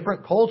in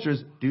different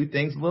cultures do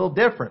things a little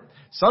different.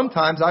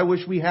 Sometimes I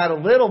wish we had a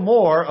little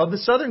more of the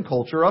Southern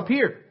culture up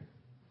here.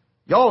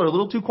 Y'all are a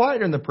little too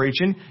quiet in the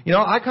preaching. You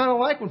know, I kind of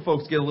like when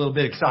folks get a little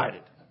bit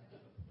excited.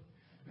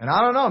 And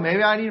I don't know,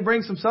 maybe I need to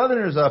bring some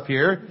Southerners up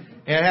here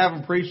and have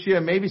them preach to you.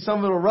 Maybe some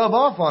of it will rub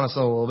off on us a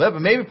little bit,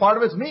 but maybe part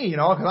of it's me, you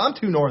know, because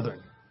I'm too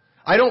Northern.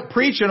 I don't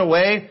preach in a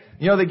way,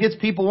 you know, that gets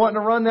people wanting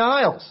to run the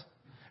aisles.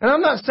 And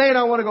I'm not saying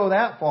I want to go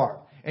that far.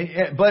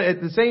 But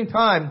at the same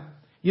time,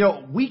 you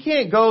know, we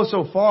can't go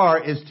so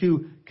far as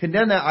to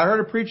condemn that. I heard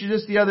a preacher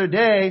just the other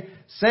day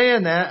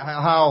saying that,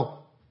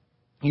 how,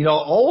 you know,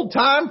 old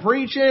time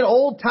preaching,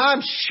 old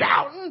time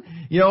shouting,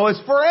 you know,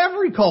 is for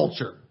every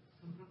culture.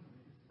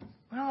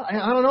 Well,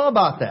 I don't know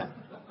about that.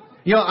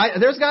 You know,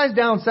 there's guys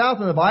down south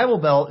in the Bible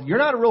Belt, you're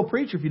not a real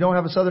preacher if you don't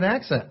have a Southern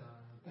accent.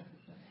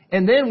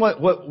 And then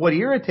what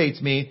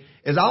irritates me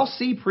is I'll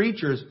see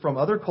preachers from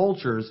other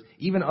cultures,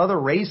 even other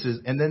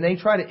races, and then they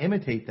try to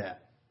imitate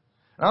that.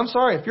 And I'm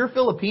sorry, if you're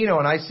Filipino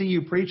and I see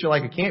you preaching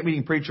like a camp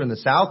meeting preacher in the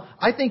South,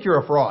 I think you're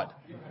a fraud.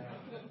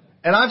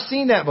 And I've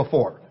seen that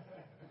before.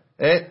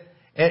 And,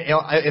 you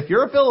know, if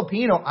you're a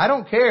Filipino, I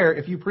don't care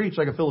if you preach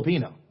like a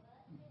Filipino.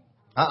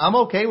 I'm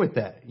okay with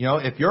that. You know,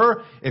 if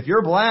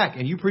you're black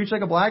and you preach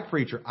like a black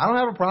preacher, I don't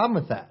have a problem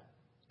with that.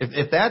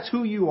 If that's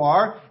who you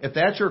are, if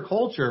that's your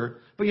culture,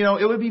 but you know,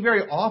 it would be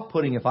very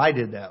off-putting if I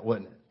did that,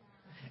 wouldn't it?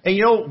 And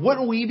you know,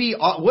 wouldn't we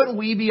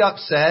be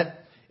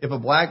upset if a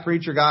black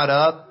preacher got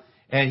up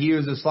and he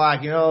was just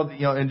like, you know,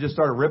 and just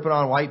started ripping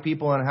on white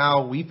people and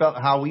how we felt,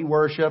 how we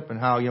worship, and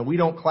how, you know, we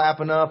don't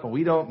clap enough and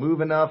we don't move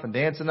enough and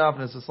dance enough,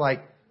 and it's just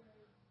like,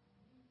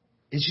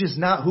 it's just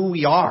not who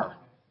we are.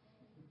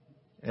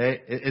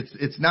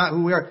 It's not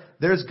who we are.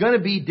 There's going to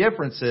be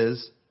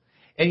differences.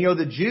 And, you know,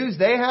 the Jews,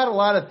 they had a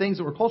lot of things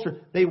that were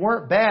culture. They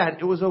weren't bad.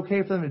 It was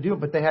okay for them to do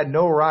it, but they had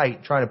no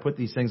right trying to put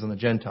these things on the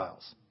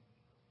Gentiles.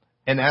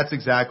 And that's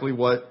exactly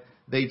what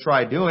they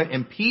tried doing.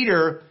 And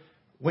Peter,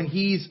 when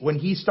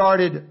he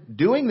started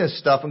doing this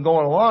stuff and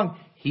going along,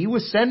 he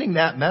was sending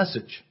that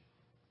message.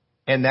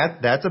 And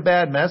that's a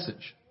bad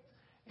message.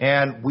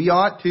 And we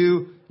ought to,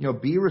 you know,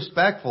 be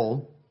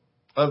respectful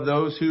of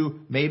those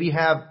who maybe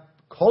have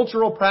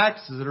cultural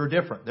practices that are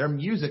different. Their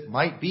music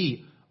might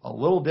be a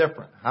little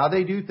different. How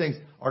they do things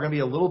are going to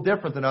be a little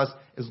different than us.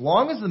 As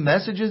long as the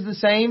message is the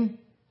same,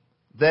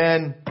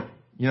 then,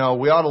 you know,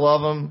 we ought to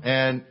love them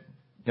and,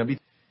 you know,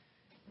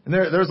 and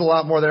there's a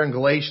lot more there in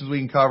Galatians we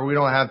can cover. We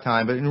don't have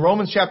time. But in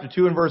Romans chapter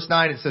 2 and verse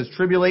 9, it says,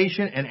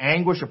 tribulation and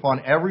anguish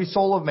upon every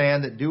soul of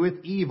man that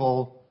doeth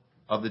evil,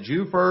 of the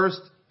Jew first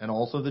and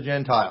also the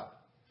Gentile.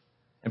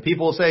 And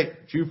people will say,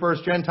 Jew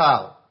first,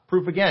 Gentile.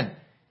 Proof again.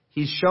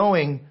 He's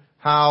showing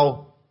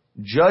how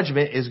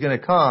judgment is going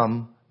to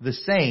come the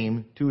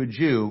same to a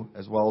Jew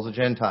as well as a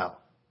Gentile.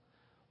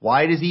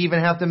 Why does he even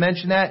have to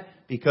mention that?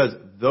 Because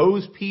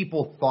those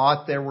people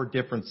thought there were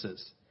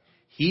differences.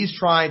 He's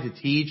trying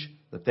to teach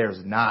that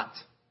there's not.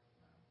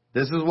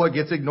 This is what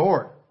gets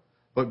ignored.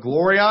 But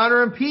glory,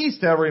 honor, and peace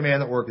to every man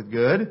that worketh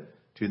good,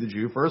 to the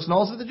Jew first and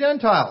also the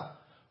Gentile.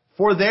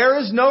 For there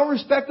is no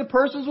respect of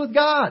persons with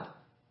God.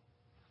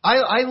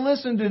 I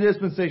listened to a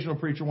dispensational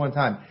preacher one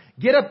time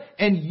get up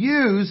and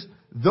use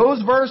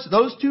those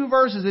two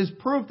verses as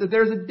proof that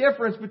there's a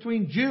difference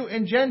between Jew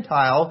and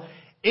Gentile,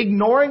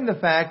 ignoring the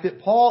fact that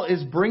Paul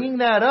is bringing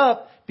that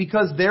up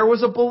because there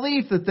was a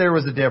belief that there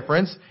was a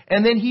difference,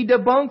 and then he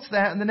debunks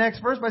that in the next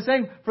verse by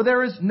saying, for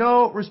there is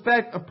no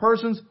respect of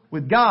persons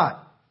with God.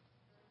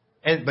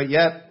 But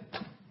yet,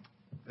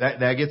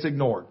 that gets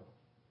ignored.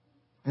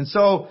 And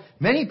so,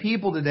 many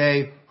people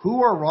today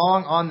who are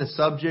wrong on the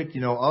subject,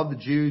 you know, of the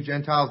Jews,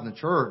 Gentiles, and the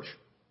church,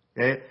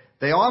 okay,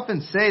 they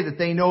often say that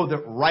they know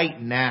that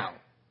right now,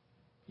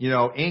 you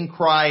know, in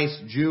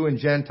Christ, Jew and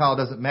Gentile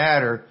doesn't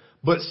matter,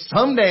 but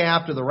someday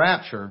after the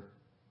rapture,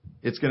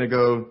 it's going to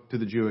go to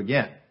the Jew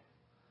again.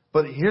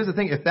 But here's the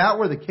thing, if that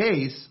were the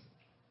case,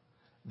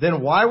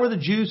 then why were the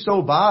Jews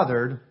so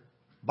bothered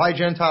by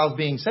Gentiles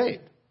being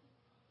saved?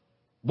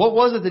 What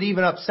was it that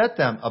even upset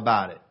them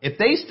about it? If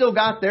they still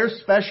got their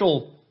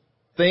special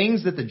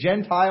things that the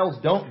Gentiles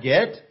don't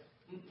get,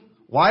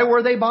 why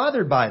were they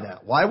bothered by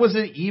that? Why was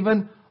it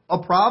even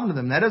a problem to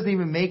them? That doesn't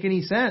even make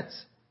any sense.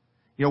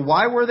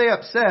 Why were they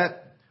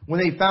upset when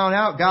they found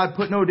out God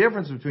put no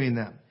difference between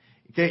them?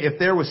 Okay, if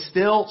there was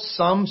still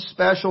some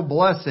special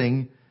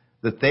blessing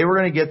that they were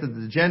going to get that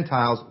the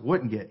Gentiles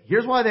wouldn't get.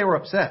 Here's why they were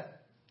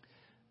upset.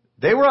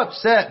 They were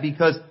upset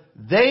because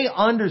they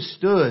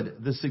understood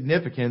the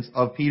significance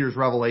of Peter's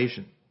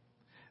revelation.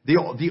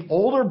 The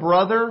older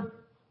brother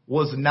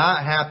was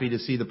not happy to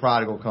see the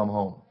prodigal come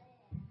home.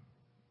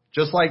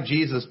 Just like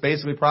Jesus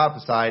basically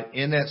prophesied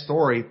in that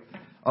story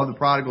of the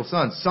prodigal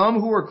son. Some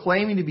who were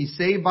claiming to be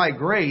saved by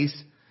grace,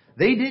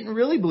 they didn't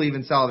really believe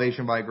in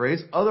salvation by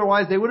grace.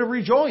 Otherwise, they would have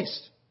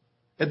rejoiced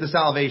at the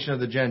salvation of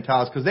the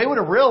Gentiles, because they would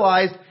have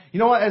realized, you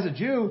know what, as a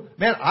Jew,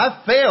 man,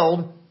 I've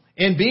failed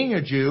in being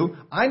a Jew.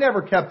 I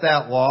never kept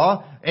that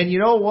law. And you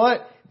know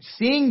what?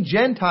 Seeing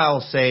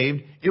Gentiles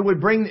saved,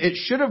 it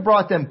should have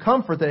brought them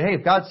comfort that, hey,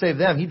 if God saved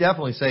them, He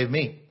definitely saved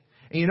me.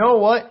 And you know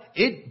what?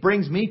 It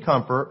brings me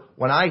comfort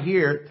when I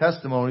hear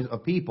testimonies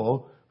of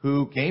people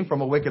who came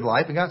from a wicked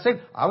life and got saved.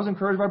 I was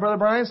encouraged by Brother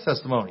Brian's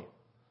testimony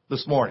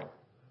this morning.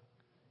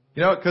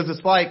 Because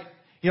it's like,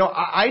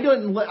 I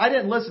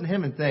didn't listen to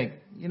him and think,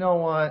 you know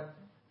what?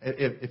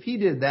 If he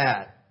did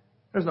that,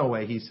 there's no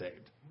way he's saved.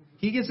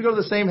 He gets to go to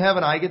the same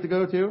heaven I get to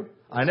go to.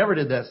 I never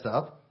did that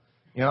stuff.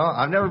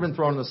 I've never been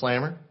thrown in the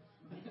slammer.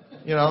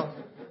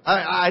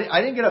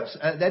 I didn't get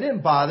upset. That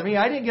didn't bother me.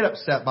 I didn't get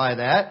upset by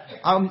that.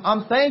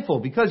 I'm thankful,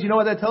 because you know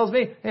what that tells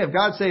me? Hey, if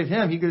God saved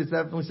him, He could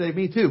definitely save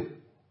me too.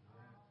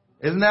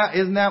 Isn't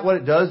that what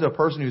it does to a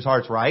person whose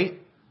heart's right?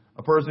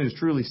 A person who's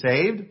truly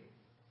saved?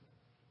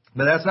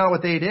 But that's not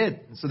what they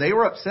did. So they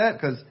were upset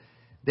because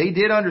they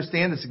did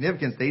understand the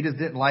significance. They just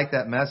didn't like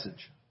that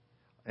message.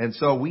 And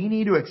so we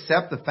need to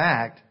accept the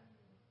fact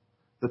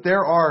that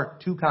there are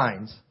two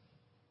kinds,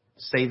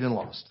 saved and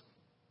lost.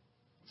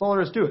 That's all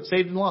there is to it,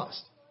 saved and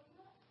lost.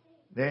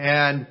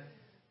 And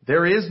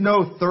there is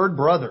no third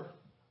brother.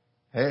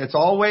 It's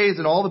always,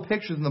 in all the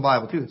pictures in the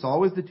Bible too, it's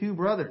always the two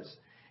brothers.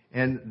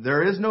 And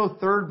there is no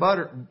third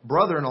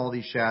brother in all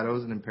these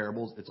shadows and in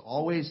parables. It's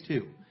always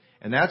two.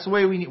 And that's the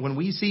way when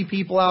we see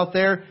people out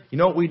there, you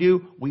know what we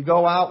do? We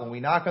go out, when we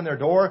knock on their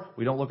door,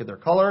 we don't look at their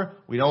color.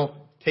 We don't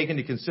take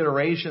into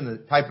consideration the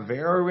type of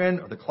area we're in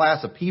or the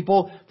class of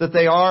people that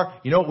they are.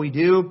 You know what we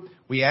do?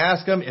 We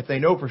ask them if they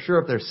know for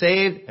sure if they're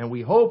saved, and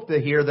we hope to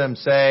hear them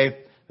say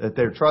that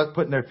they're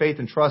putting their faith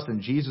and trust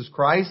in Jesus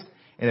Christ.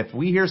 And if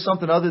we hear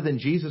something other than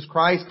Jesus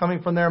Christ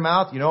coming from their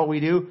mouth, you know what we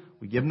do?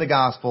 We give them the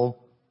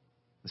gospel,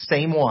 the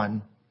same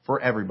one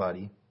for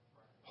everybody,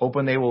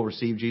 hoping they will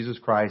receive Jesus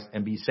Christ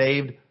and be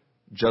saved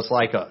just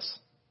like us.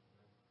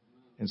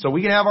 And so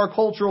we can have our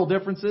cultural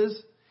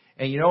differences.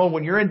 And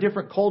when you're in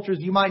different cultures,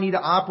 you might need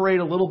to operate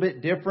a little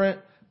bit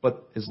different.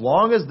 But as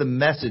long as the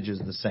message is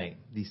the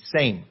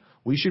same.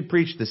 We should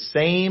preach the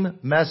same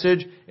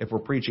message if we're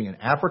preaching in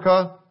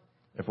Africa,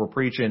 if we're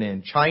preaching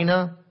in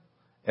China,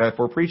 if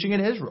we're preaching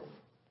in Israel,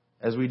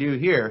 as we do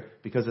here,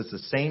 because it's the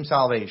same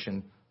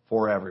salvation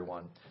for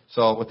everyone.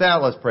 So with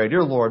that, let's pray.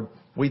 Dear Lord,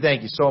 we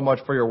thank You so much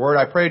for Your word.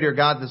 I pray, dear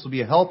God, this will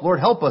be a help. Lord,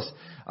 help us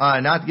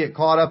not to get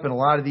caught up in a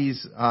lot of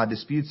these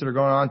disputes that are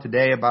going on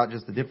today about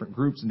just the different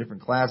groups and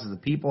different classes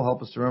of people.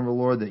 Help us to remember,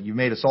 Lord, that You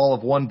made us all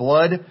of one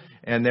blood,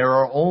 and there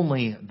are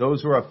only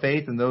those who are of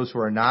faith and those who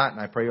are not. And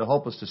I pray You'll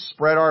help us to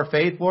spread our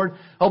faith, Lord.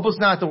 Help us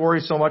not to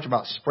worry so much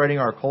about spreading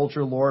our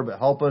culture, Lord, but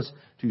help us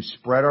to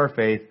spread our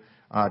faith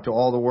to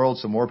all the world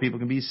so more people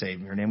can be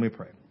saved. In Your name we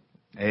pray.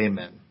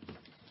 Amen.